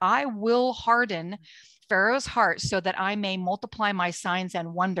says, "But I will harden Pharaoh's heart so that I may multiply my signs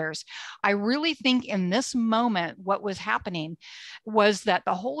and wonders." I really think in this moment, what was happening was that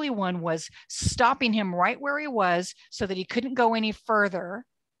the Holy One was stopping him right where he was, so that he couldn't go any further.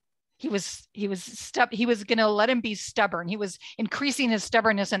 He was going to let him be stubborn. He was increasing his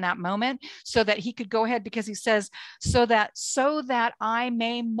stubbornness in that moment so that he could go ahead, because he says, so that I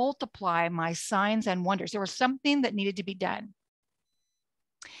may multiply my signs and wonders. There was something that needed to be done.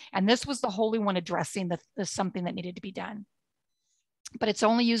 And this was the Holy One addressing the something that needed to be done. But it's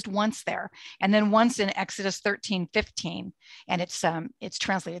only used once there. And then once in Exodus 13:15, and it's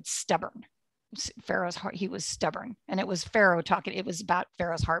translated stubborn. Pharaoh's heart, he was stubborn, and it was Pharaoh talking. It was about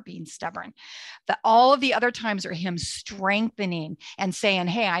Pharaoh's heart being stubborn. All of the other times are him strengthening and saying,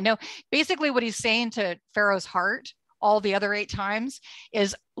 hey, I know. Basically what he's saying to Pharaoh's heart, all the other 8 times,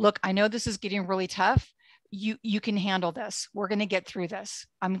 is, look, I know this is getting really tough. You can handle this. We're going to get through this.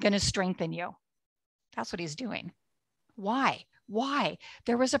 I'm going to strengthen you. That's what he's doing. Why?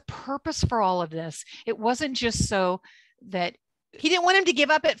 There was a purpose for all of this. It wasn't just so that he didn't want him to give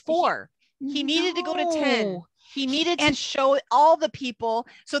up at 4. He needed to go to 10. He needed to show all the people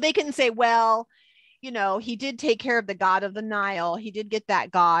so they can say, well, he did take care of the god of the Nile. He did get that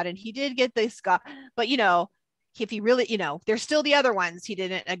god, and he did get this god. But, if he really, there's still the other ones he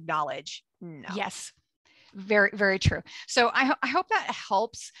didn't acknowledge. No. Yes. Very, very true. So I hope that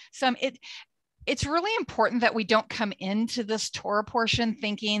helps some. It's really important that we don't come into this Torah portion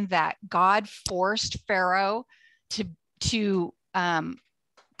thinking that God forced Pharaoh to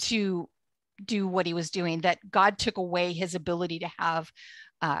do what he was doing, that God took away his ability to have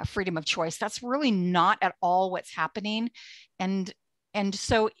freedom of choice. That's really not at all what's happening. And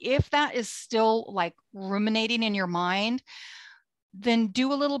so if that is still like ruminating in your mind, then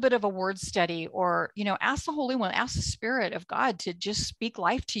do a little bit of a word study, or, ask the Holy One, ask the Spirit of God to just speak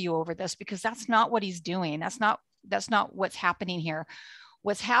life to you over this, because that's not what he's doing. That's not what's happening here.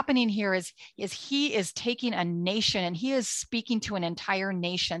 What's happening here is he is taking a nation, and he is speaking to an entire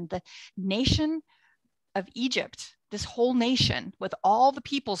nation, the nation of Egypt, this whole nation with all the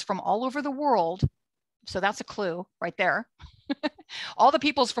peoples from all over the world. So that's a clue right there. All the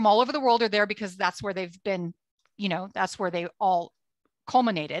peoples from all over the world are there because that's where they've been, that's where they all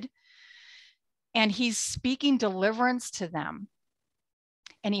culminated. And he's speaking deliverance to them.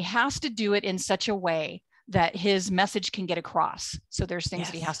 And he has to do it in such a way that his message can get across. So there's things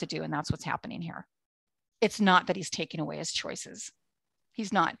that he has to do, and that's what's happening here. It's not that he's taking away his choices. He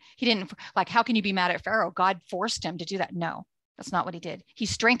didn't, like, how can you be mad at Pharaoh? God forced him to do that. No, that's not what he did. He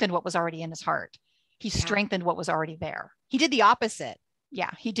strengthened what was already in his heart. He strengthened what was already there. He did the opposite.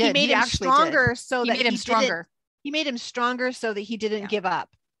 Yeah, he did. He made him stronger so that he made him stronger. He made him stronger so that he didn't give up.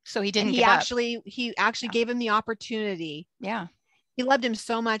 So he didn't give up. He actually gave him the opportunity. Yeah. He loved him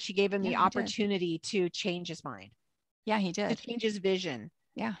so much. He gave him the opportunity to change his mind. Yeah, he did. To change his vision.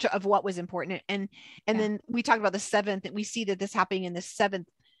 Yeah. Of what was important. And then we talked about the 7th, and we see that this happening in the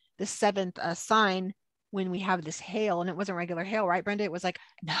seventh sign when we have this hail, and it wasn't regular hail, right, Brenda? It was like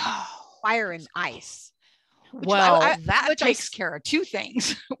fire and ice. That takes care of 2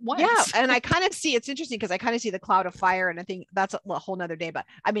 things. Yeah. And I kind of see, it's interesting because I kind of see the cloud of fire, and I think that's a whole nother day. But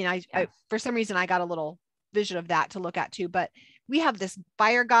I mean, I for some reason I got a little vision of that to look at too. But we have this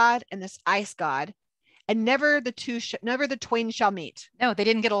fire god and this ice god, and never the twain shall meet. No, they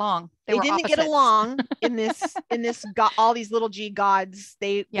didn't get along. They didn't get along in this all these little g gods.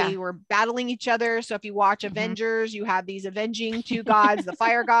 They were battling each other. So if you watch Avengers, you have these avenging two gods, the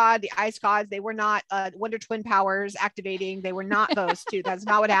fire god, the ice gods. They were not Wonder Twin powers activating. They were not those two. That's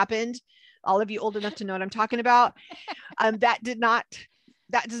not what happened. All of you old enough to know what I'm talking about. That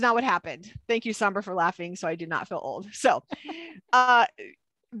is not what happened. Thank you, Somber, for laughing. So I do not feel old. So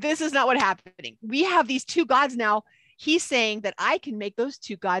this is not what happening. We have these two gods now. He's saying that I can make those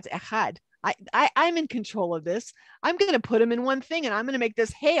two gods echad. I'm in control of this. I'm going to put them in one thing, and I'm going to make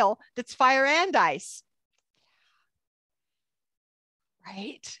this hail that's fire and ice.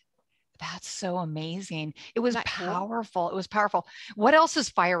 Right. That's so amazing. It was powerful. Cool? It was powerful. What else is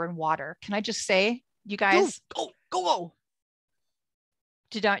fire and water? Can I just say, you guys? Go.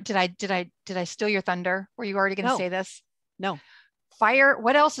 Did I steal your thunder? Were you already going to say this? No. Fire.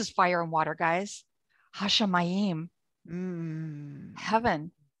 What else is fire and water, guys? Hashamayim.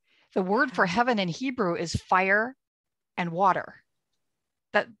 Heaven. The word for heaven in Hebrew is fire and water.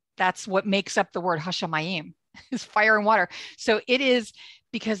 That's what makes up the word Hashamayim, is fire and water. So it is,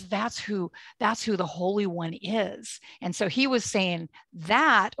 because that's who the Holy One is. And so he was saying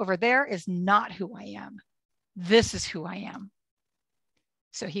that over there is not who I am. This is who I am.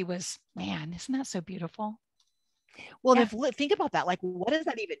 So he was, man, isn't that so beautiful? If think about that, like, what does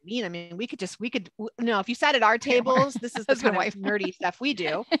that even mean? I mean, we could, if you sat at our tables, this is the kind of nerdy stuff we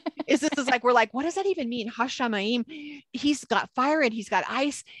do. We're like, what does that even mean? Hashamayim. He's got fire and he's got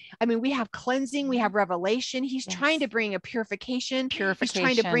ice. I mean, we have cleansing, we have revelation. He's trying to bring a purification. He's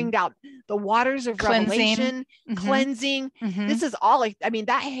trying to bring out the waters of revelation, cleansing. This is all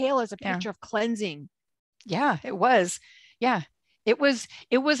that hail is a picture of cleansing. Yeah, it was. Yeah. It was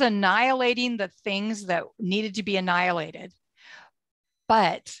annihilating the things that needed to be annihilated,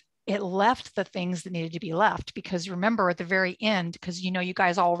 but it left the things that needed to be left, because remember at the very end, because you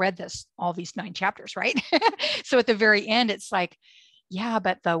guys all read all these 9 chapters, right? So at the very end, it's like, yeah,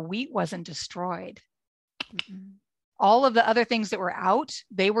 but the wheat wasn't destroyed. All of the other things that were out,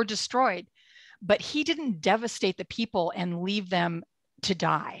 they were destroyed, but he didn't devastate the people and leave them to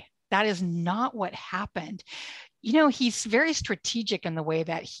die. That is not what happened. He's very strategic in the way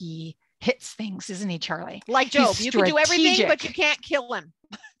that he hits things, isn't he, Charlie? Like Job, you can do everything, but you can't kill him.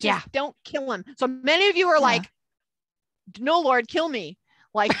 Don't kill him. So many of you are like, no, Lord, kill me.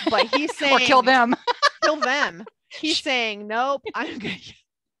 But he's saying, or kill them. Kill them. He's saying, nope, I'm good.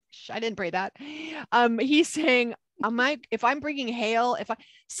 I didn't pray that. He's saying, if I'm bringing hail, I'm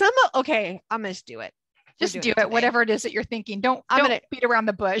gonna just do it. Just do it. Whatever it is that you're thinking. Don't beat around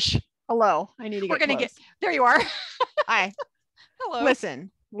the bush. Hello. I need to get close. There you are. Hi. Hello.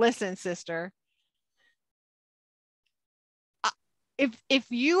 Listen, sister. If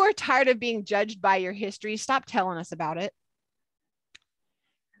you are tired of being judged by your history, stop telling us about it.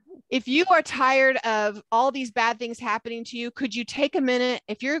 If you are tired of all these bad things happening to you, could you take a minute?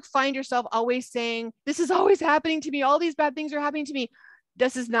 If you find yourself always saying, this is always happening to me, all these bad things are happening to me,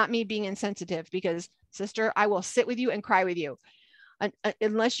 this is not me being insensitive, because sister, I will sit with you and cry with you.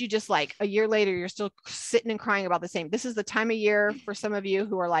 Unless you just a year later, you're still sitting and crying about the same. This is the time of year for some of you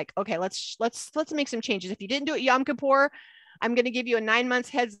who are like, okay, let's make some changes. If you didn't do it Yom Kippur, I'm going to give you a 9 months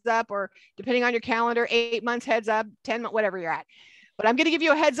heads up, or depending on your calendar, 8 months heads up, 10 months, whatever you're at. But I'm going to give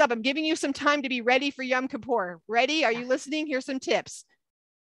you a heads up. I'm giving you some time to be ready for Yom Kippur. Ready? Are you listening? Here's some tips.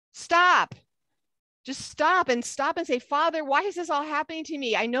 Stop. Just stop and say, Father, why is this all happening to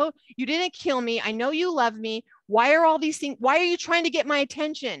me? I know you didn't kill me. I know you love me. Why are all these things? Why are you trying to get my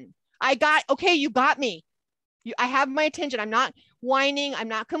attention? You got me. I have my attention. I'm not whining. I'm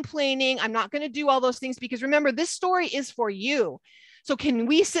not complaining. I'm not going to do all those things, because remember, this story is for you. So can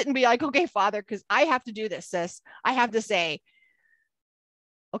we sit and be like, okay, Father, because I have to do this, sis. I have to say,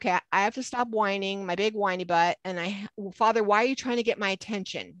 okay, I have to stop whining, my big whiny butt. And Father, why are you trying to get my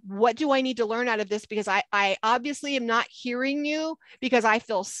attention? What do I need to learn out of this? Because I obviously am not hearing you, because I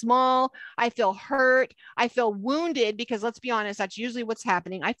feel small. I feel hurt. I feel wounded, because let's be honest, that's usually what's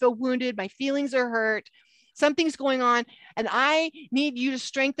happening. I feel wounded. My feelings are hurt. Something's going on. And I need you to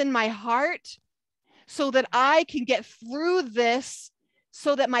strengthen my heart so that I can get through this,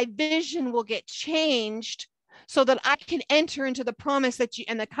 so that my vision will get changed, so that I can enter into the promise that you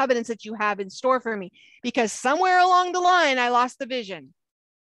and the covenants that you have in store for me. Because somewhere along the line, I lost the vision.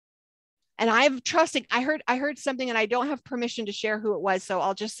 And I'm trusting. I heard something, and I don't have permission to share who it was. So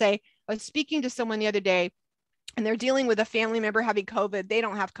I'll just say, I was speaking to someone the other day, and they're dealing with a family member having COVID. They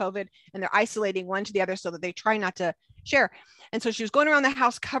don't have COVID, and they're isolating one to the other so that they try not to share. And so she was going around the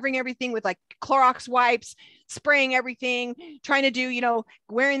house, covering everything with like Clorox wipes, spraying everything, trying to do,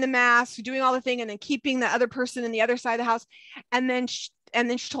 wearing the mask, doing all the thing, and then keeping the other person in the other side of the house. And then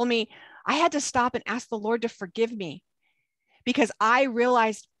she told me, I had to stop and ask the Lord to forgive me, because I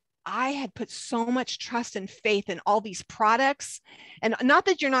realized I had put so much trust and faith in all these products. And not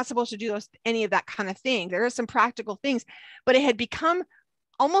that you're not supposed to do any of that kind of thing. There are some practical things, but it had become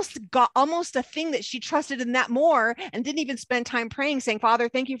almost a thing that she trusted in that more, and didn't even spend time praying, saying, Father,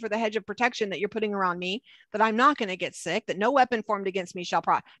 thank you for the hedge of protection that you're putting around me, that I'm not going to get sick, that no weapon formed against me shall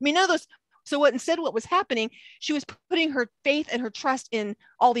prosper. I mean, none of those. So what was happening, she was putting her faith and her trust in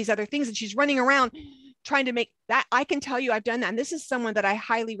all these other things, and she's running around trying to make that. I can tell you I've done that. And this is someone that I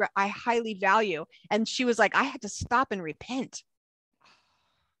highly value. And she was like, I had to stop and repent.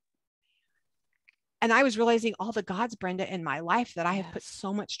 And I was realizing all the gods, Brenda, in my life that I have put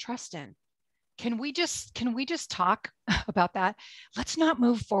so much trust in. Can we just talk about that? Let's not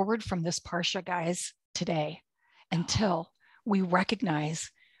move forward from this Parsha, guys, today until we recognize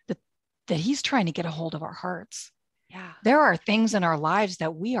that he's trying to get a hold of our hearts. Yeah. There are things in our lives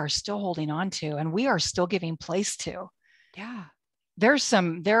that we are still holding on to, and we are still giving place to. Yeah. There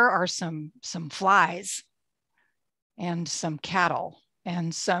are some flies and some cattle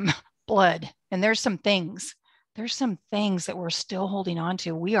and some blood, and there's some things that we're still holding on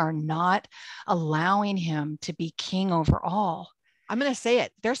to. We are not allowing him to be king over all. I'm going to say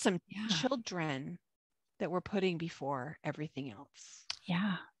it. There's some children that we're putting before everything else.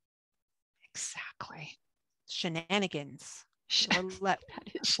 Yeah, exactly. Shenanigans.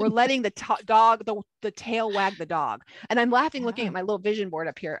 We're letting the tail wag the dog. And I'm laughing looking at my little vision board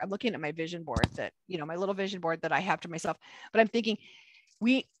up here. I'm looking at my vision board my little vision board that I have to myself. But I'm thinking,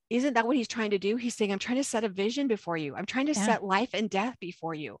 isn't that what he's trying to do? He's saying, I'm trying to set a vision before you. I'm trying to set life and death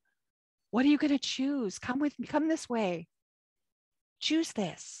before you. What are you going to choose? Come with me. Come this way. Choose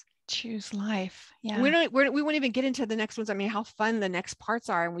this. Choose life. Yeah. We won't even get into the next ones. I mean, how fun the next parts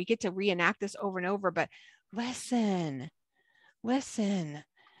are, and we get to reenact this over and over. But listen.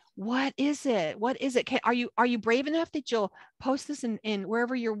 What is it? Are you brave enough that you'll post this in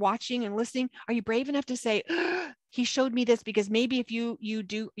wherever you're watching and listening? Are you brave enough to say, he showed me this? Because maybe if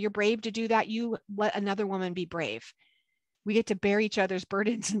you're brave to do that, you let another woman be brave. We get to bear each other's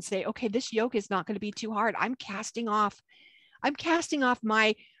burdens and say, okay, this yoke is not going to be too hard. I'm casting off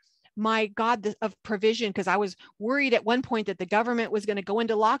my God of provision, because I was worried at one point that the government was going to go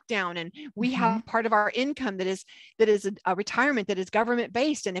into lockdown, and we have part of our income that is a retirement that is government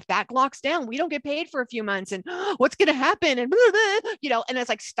based, and if that locks down, we don't get paid for a few months, and what's going to happen, and and it's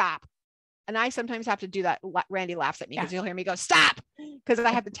like, stop. And I sometimes have to do that. Randy laughs at me because he'll hear me go, stop, because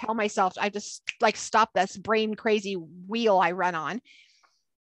I have to tell myself, I just like stop this brain crazy wheel I run on,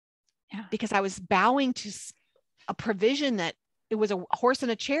 because I was bowing to a provision that it was a horse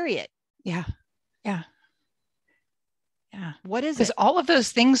and a chariot. Yeah. What is it? Because all of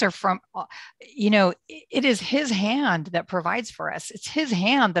those things are from, it is his hand that provides for us. It's his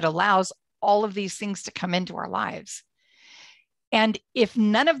hand that allows all of these things to come into our lives. And if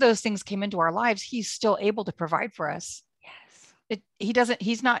none of those things came into our lives, he's still able to provide for us. Yes. He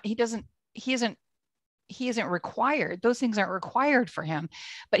isn't required. Those things aren't required for him,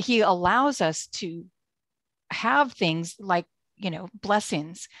 but he allows us to have things like,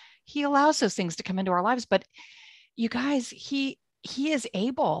 blessings. He allows those things to come into our lives. But you guys, he is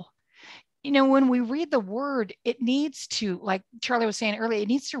able. When we read the word, it needs to, like Charlie was saying earlier, it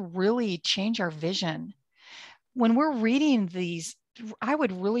needs to really change our vision. When we're reading these, I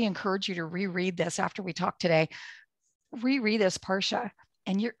would really encourage you to reread this after we talk today. Reread this Parsha,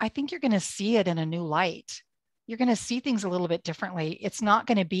 and I think you're going to see it in a new light. You're going to see things a little bit differently. It's not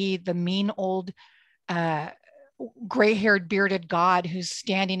going to be the mean old gray-haired bearded God who's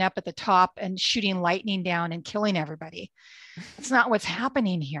standing up at the top and shooting lightning down and killing everybody. It's not what's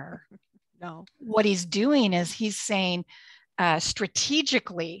happening here. No. What he's doing is he's saying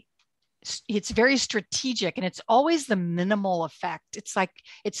strategically, it's very strategic, and it's always the minimal effect.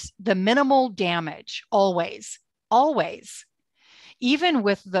 It's the minimal damage, always. Even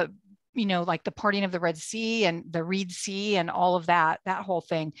with the, like the parting of the Red Sea and the Reed Sea and all of that whole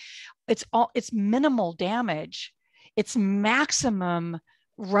thing, it's minimal damage. It's maximum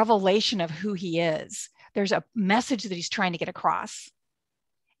revelation of who he is. There's a message that he's trying to get across.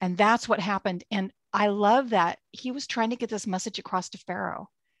 And that's what happened. And I love that he was trying to get this message across to Pharaoh.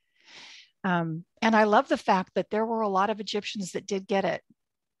 And I love the fact that there were a lot of Egyptians that did get it.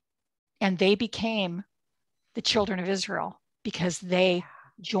 And they became the children of Israel because they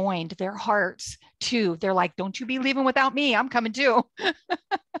joined their hearts too. They're like, don't you be leaving without me. I'm coming too.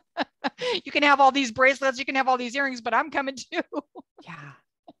 You can have all these bracelets, you can have all these earrings, but I'm coming too.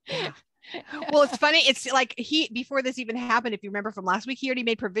 Yeah. Well, it's funny. It's like before this even happened, if you remember from last week, he already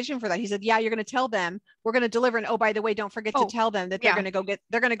made provision for that. He said, yeah, you're going to tell them we're going to deliver. And oh, by the way, don't forget to tell them that they're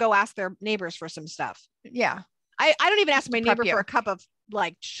going to go ask their neighbors for some stuff. Yeah. I don't even ask my neighbor for a cup of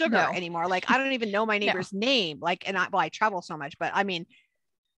like sugar anymore. Like, I don't even know my neighbor's name. Like, and I travel so much, but I mean,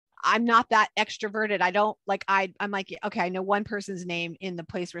 I'm not that extroverted. I don't like, I'm like, okay, I know one person's name in the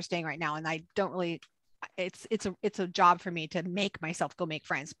place we're staying right now. And I don't really, it's a job for me to make myself go make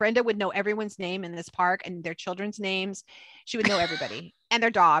friends. Brenda would know everyone's name in this park and their children's names. She would know everybody and their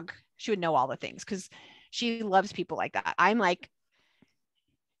dog. She would know all the things because she loves people like that. I'm like,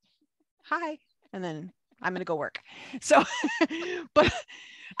 hi. And then I'm going to go work. So, but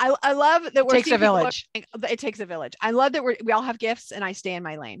I love that we're takes a village. It takes a village. I love that we all have gifts and I stay in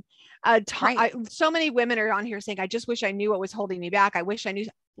my lane. So many women are on here saying, I just wish I knew what was holding me back. I wish I knew.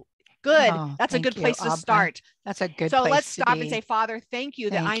 Good. That's a good place to start. That's a good place. So let's stop and say, Father, thank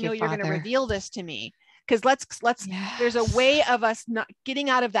you that I know you're going to reveal this to me. Because let's there's a way of us not getting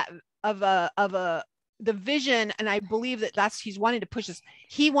out of that the vision. And I believe that he's wanting to push us.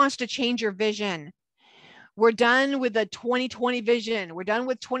 He wants to change your vision. We're done with the 2020 vision. We're done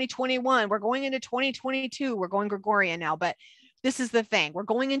with 2021. We're going into 2022. We're going Gregorian now, but this is the thing. We're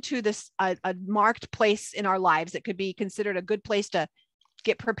going into this a marked place in our lives that could be considered a good place to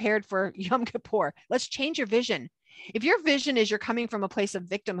get prepared for Yom Kippur. Let's change your vision. If your vision is you're coming from a place of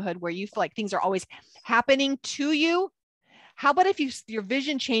victimhood where you feel like things are always happening to you, how about if your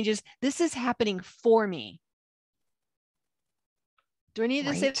vision changes, this is happening for me? Do I need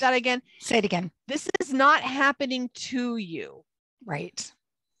to say that again? Say it again. This is not happening to you. Right.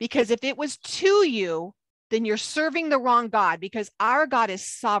 Because if it was to you, then you're serving the wrong God because our God is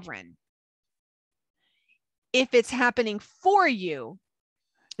sovereign. If it's happening for you,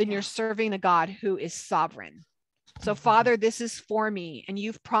 then you're serving the God who is sovereign. So Father, this is for me. And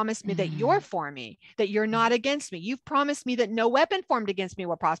you've promised me that you're for me, that you're not against me. You've promised me that no weapon formed against me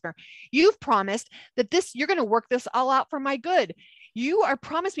will prosper. You've promised that you're going to work this all out for my good. You are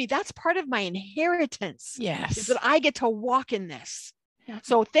promised me that's part of my inheritance. Yes. Is that I get to walk in this. Yeah.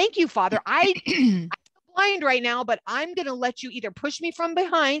 So thank you, Father. I'm blind right now, but I'm going to let you either push me from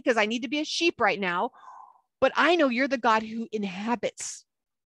behind because I need to be a sheep right now. But I know you're the God who inhabits.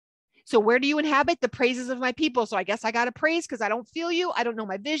 So where do you inhabit? The praises of my people. So I guess I got to praise because I don't feel you. I don't know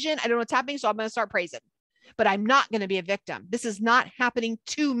my vision. I don't know what's happening. So I'm going to start praising, but I'm not going to be a victim. This is not happening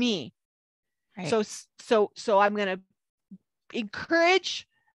to me. Right. So I'm going to encourage,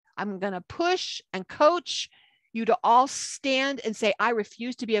 I'm going to push and coach you to all stand and say, I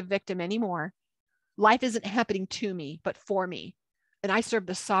refuse to be a victim anymore. Life isn't happening to me, but for me. And I serve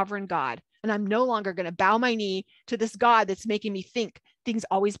the sovereign God. And I'm no longer going to bow my knee to this God that's making me think things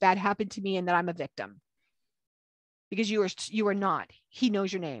always bad happen to me and that I'm a victim. Because you are not. He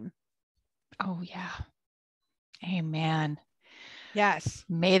knows your name. Oh, yeah. Amen. Yes.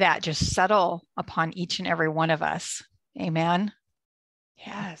 May that just settle upon each and every one of us. Amen.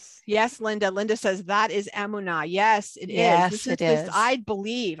 Yes. Yes, Linda. Linda says that is Emunah. Yes, it is. Yes, it is. I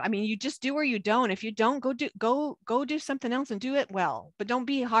believe. I mean, you just do or you don't. If you don't, go do something else and do it well, but don't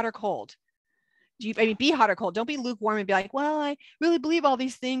be hot or cold. Be hot or cold. Don't be lukewarm and be like, well, I really believe all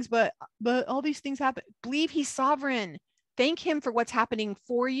these things, but all these things happen. Believe he's sovereign. Thank him for what's happening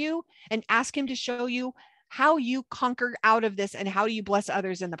for you and ask him to show you how you conquer out of this and how do you bless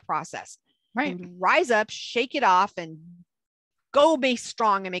others in the process. Right. And rise up, shake it off, and go be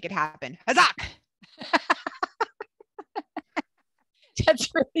strong and make it happen. Huzzah! That's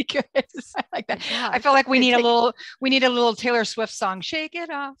really good. I like that. Yeah. I feel like we need a little Taylor Swift song. Shake it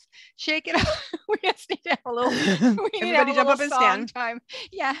off, shake it off. We just need to have a little. Everybody jump up and stand. Time.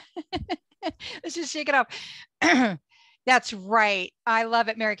 Yeah. Let's just shake it off. That's right. I love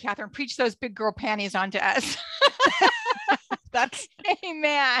it, Mary Catherine. Preach those big girl panties onto us. That's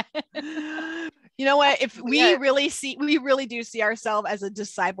amen. You know what? If we really do see ourselves as a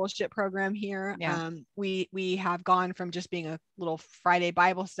discipleship program here. Yeah. We have gone from just being a little Friday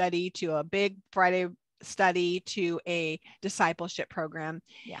Bible study to a big Friday study to a discipleship program.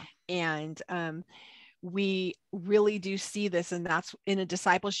 Yeah. And we really do see this, and that's in a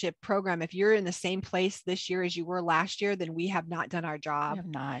discipleship program. If you're in the same place this year as you were last year, then we have not done our job. We have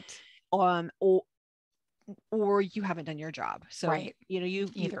not. Or you haven't done your job. So, right.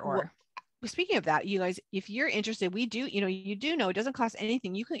 Or. Speaking of that, you guys, if you're interested, we do, you do know it doesn't cost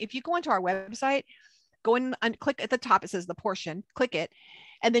anything. You can, if you go onto our website, go in and click at the top, it says the portion, click it.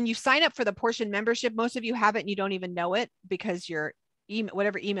 And then you sign up for the portion membership. Most of you have it and you don't even know it because you're email,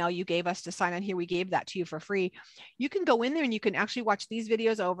 whatever email you gave us to sign on here, we gave that to you for free. You can go in there and you can actually watch these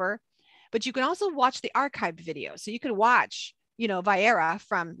videos over, but you can also watch the archived videos. So you can watch, Viera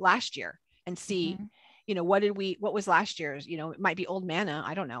from last year and see, what was last year's, it might be old manna.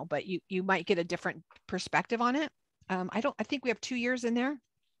 I don't know, but you might get a different perspective on it. I think we have 2 years in there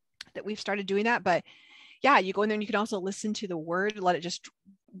that we've started doing that, but yeah, you go in there and you can also listen to the word, let it just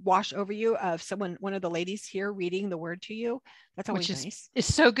wash over you of one of the ladies here reading the word to you. That's always nice.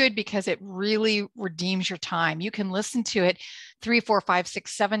 It's so good because it really redeems your time. You can listen to it 3, 4, 5,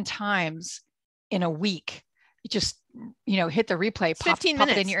 6, 7 times in a week. You just, hit the replay, pop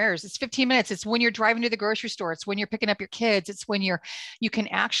it in your ears. It's 15 minutes. It's when you're driving to the grocery store. It's when you're picking up your kids. It's when you can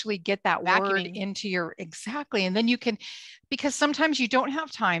actually get that word into your, exactly. And then you can, because sometimes you don't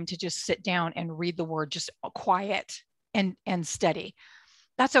have time to just sit down and read the word, just quiet and steady.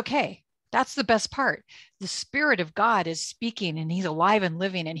 That's okay. That's the best part. The Spirit of God is speaking and he's alive and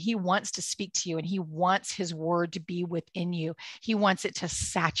living, and he wants to speak to you, and he wants his word to be within you. He wants it to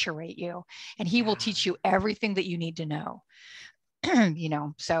saturate you, and he will teach you everything that you need to know.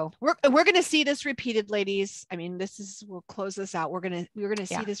 So we're going to see this repeated, ladies. I mean, we'll close this out. We're going to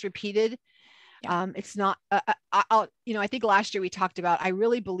see this repeated. Yeah. It's not, I think last year we talked about, I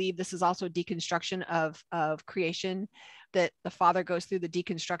really believe this is also a deconstruction of creation, that the Father goes through the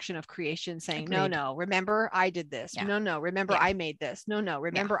deconstruction of creation saying, Agreed. No, remember I did this. Yeah. No, remember I made this. No,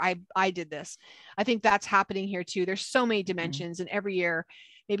 remember I did this. I think that's happening here too. There's so many dimensions, and every year,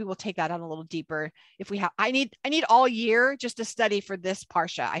 maybe we'll take that on a little deeper. If we have, I need all year just to study for this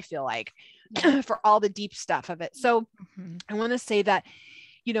Parsha, I feel like, for all the deep stuff of it. So I want to say that,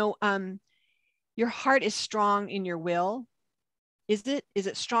 your heart is strong in your will. Is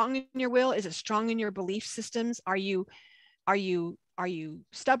it strong in your will? Is it strong in your belief systems? Are you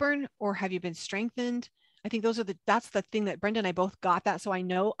stubborn, or have you been strengthened? I think that's the thing that Brenda and I both got that. So I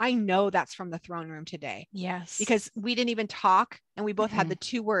know that's from the throne room today. Yes. Because we didn't even talk, and we both had the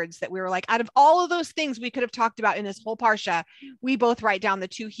 2 words that we were like, out of all of those things we could have talked about in this whole Parsha, we both write down the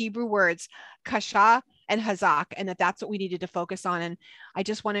 2 Hebrew words, kasha and hazak, and that's what we needed to focus on. And I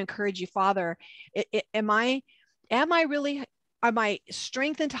just want to encourage you, Father, am I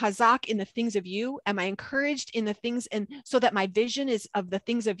strengthened, hazak, in the things of you? Am I encouraged in the things, and so that my vision is of the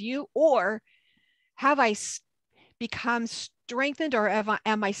things of you? Or have I become strengthened, or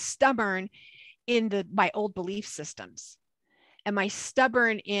am I stubborn in my old belief systems? Am I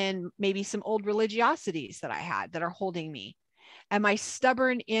stubborn in maybe some old religiosities that I had that are holding me? Am I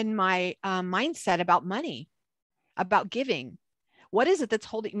stubborn in my mindset about money, about giving? What is it that's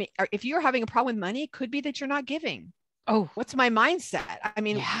holding me? Or if you're having a problem with money, it could be that you're not giving. Oh, what's my mindset? I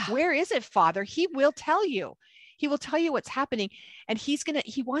mean, Where is it, Father? He will tell you. He will tell you what's happening. And he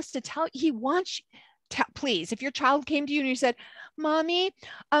wants to tell, please, if your child came to you and you said, Mommy,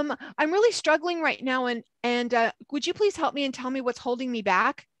 I'm really struggling right now. And would you please help me and tell me what's holding me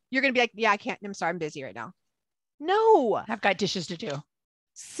back? You're going to be like, yeah, I can't. I'm sorry. I'm busy right now. No, I've got dishes to do.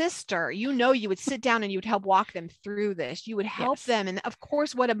 Sister, you would sit down and you would help walk them through this. You would help them. And of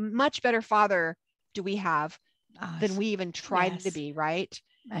course, what a much better Father do we have than we even tried to be, right?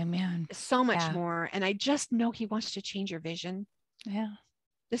 Amen. So much more. And I just know he wants to change your vision. Yeah.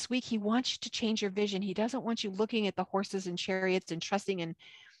 This week, he wants you to change your vision. He doesn't want you looking at the horses and chariots and trusting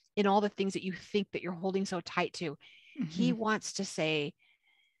in all the things that you think that you're holding so tight to. He wants to say,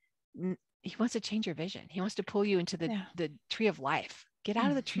 he wants to change your vision. He wants to pull you into the tree of life. Get out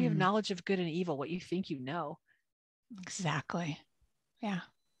of the tree of knowledge of good and evil, what you think you know. Exactly. Yeah.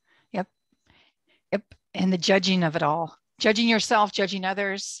 Yep. And the judging of it all, judging yourself, judging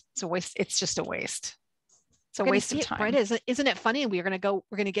others. It's a waste. It's just a waste. It's a waste of time. Brenda, isn't it funny? We're going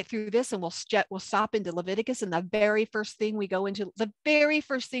to get through this, and we'll stop into Leviticus. And the very first thing we go into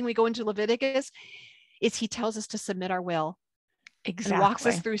Leviticus is he tells us to submit our will. Exactly. And walks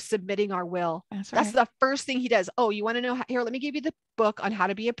us through submitting our will. That's the first thing he does. Oh, you want to know here? Let me give you the book on how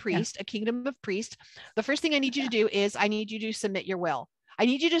to be a priest, a kingdom of priests. The first thing I need you to do is I need you to submit your will. I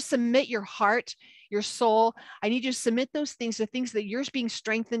need you to submit your heart, your soul. I need you to submit those things, the things that you're being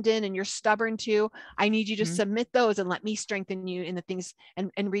strengthened in and you're stubborn to. I need you to submit those and let me strengthen you in the things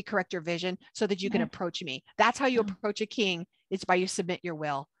and recorrect your vision so that you can approach me. That's how you approach a king. It's by you submit your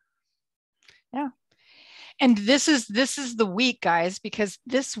will. Yeah. And this is the week, guys, because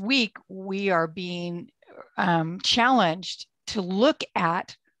this week we are being challenged to look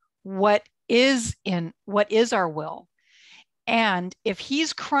at what is our will. And if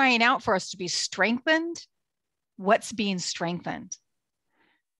he's crying out for us to be strengthened, what's being strengthened?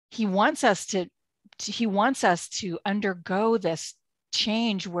 He wants us to undergo this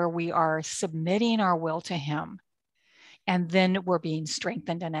change where we are submitting our will to him And then we're being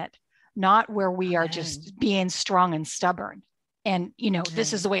strengthened in it, not where we are just being strong and stubborn. And,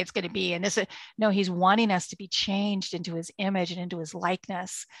 this is the way it's going to be. And no, he's wanting us to be changed into his image and into his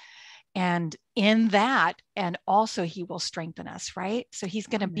likeness. And in that, and also he will strengthen us, right? So he's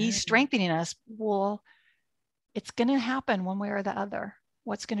going to be strengthening us. Well, it's going to happen one way or the other.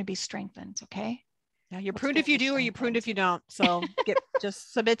 What's going to be strengthened? Okay. Yeah, you're pruned if you do, or you're pruned if you don't. So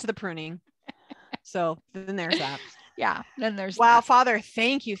just submit to the pruning. So then there's that. Yeah. Then there's that. Father,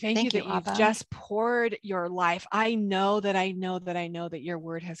 thank you. Thank you that you've just poured your life. I know that your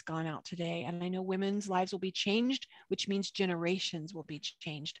word has gone out today. And I know women's lives will be changed, which means generations will be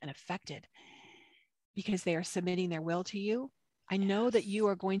changed and affected because they are submitting their will to you. I know that you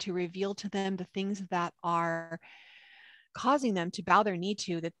are going to reveal to them the things that are causing them to bow their knee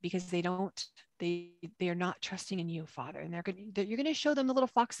to that, because they are not trusting in you, Father. And you're going to show them the little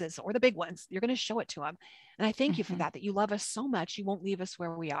foxes or the big ones. You're going to show it to them. And I thank you for that you love us so much. You won't leave us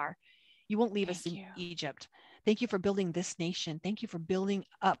where we are. You won't leave us in Egypt. Thank you for building this nation. Thank you for building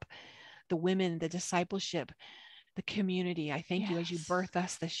up the women, the discipleship, the community. I thank you as you birth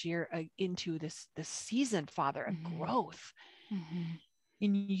us this year into this season, Father, of growth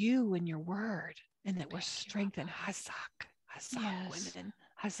in you and your word, and that we're strengthened. Hazak women,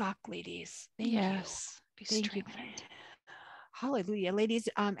 Hazak ladies. Thank you. Be strengthened. Hallelujah, ladies.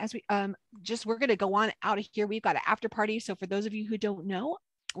 As we we're going to go on out of here. We've got an after party. So for those of you who don't know,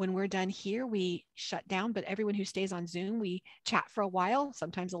 when we're done here, we shut down. But everyone who stays on Zoom, we chat for a while,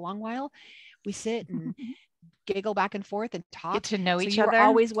 sometimes a long while. We sit and giggle back and forth and talk. Get to know each other. You're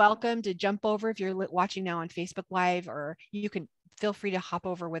always welcome to jump over if you're watching now on Facebook Live, or you can feel free to hop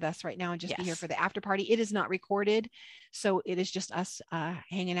over with us right now and just be here for the after party. It is not recorded, so it is just us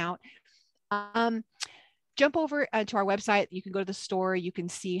hanging out. Jump over to our website. You can go to the store. You can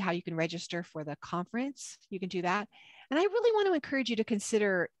see how you can register for the conference. You can do that. And I really want to encourage you to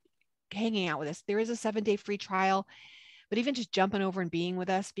consider hanging out with us. There is a 7-day free trial, but even just jumping over and being with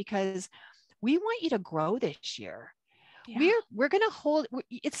us, because we want you to grow this year. Yeah. We're going to hold,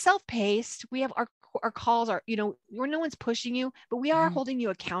 it's self-paced. We have our calls are, where no one's pushing you, but we are holding you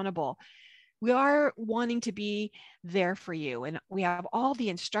accountable. We are wanting to be there for you. And we have all the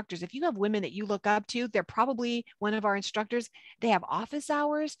instructors. If you have women that you look up to, they're probably one of our instructors. They have office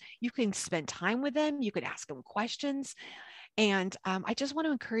hours. You can spend time with them. You can ask them questions. And I just want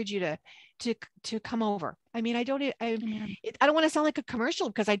to encourage you to come over. I mean, I don't want to sound like a commercial,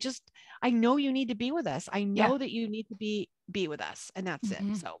 because I know you need to be with us. I know that you need to be with us, and that's it.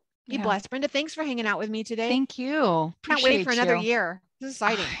 So be blessed. Brenda, thanks for hanging out with me today. Thank you. Can't wait for another year. This is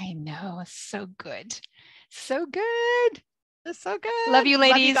exciting. I know. It's so good. So good. It's so good. Love you,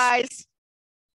 ladies. Love you guys.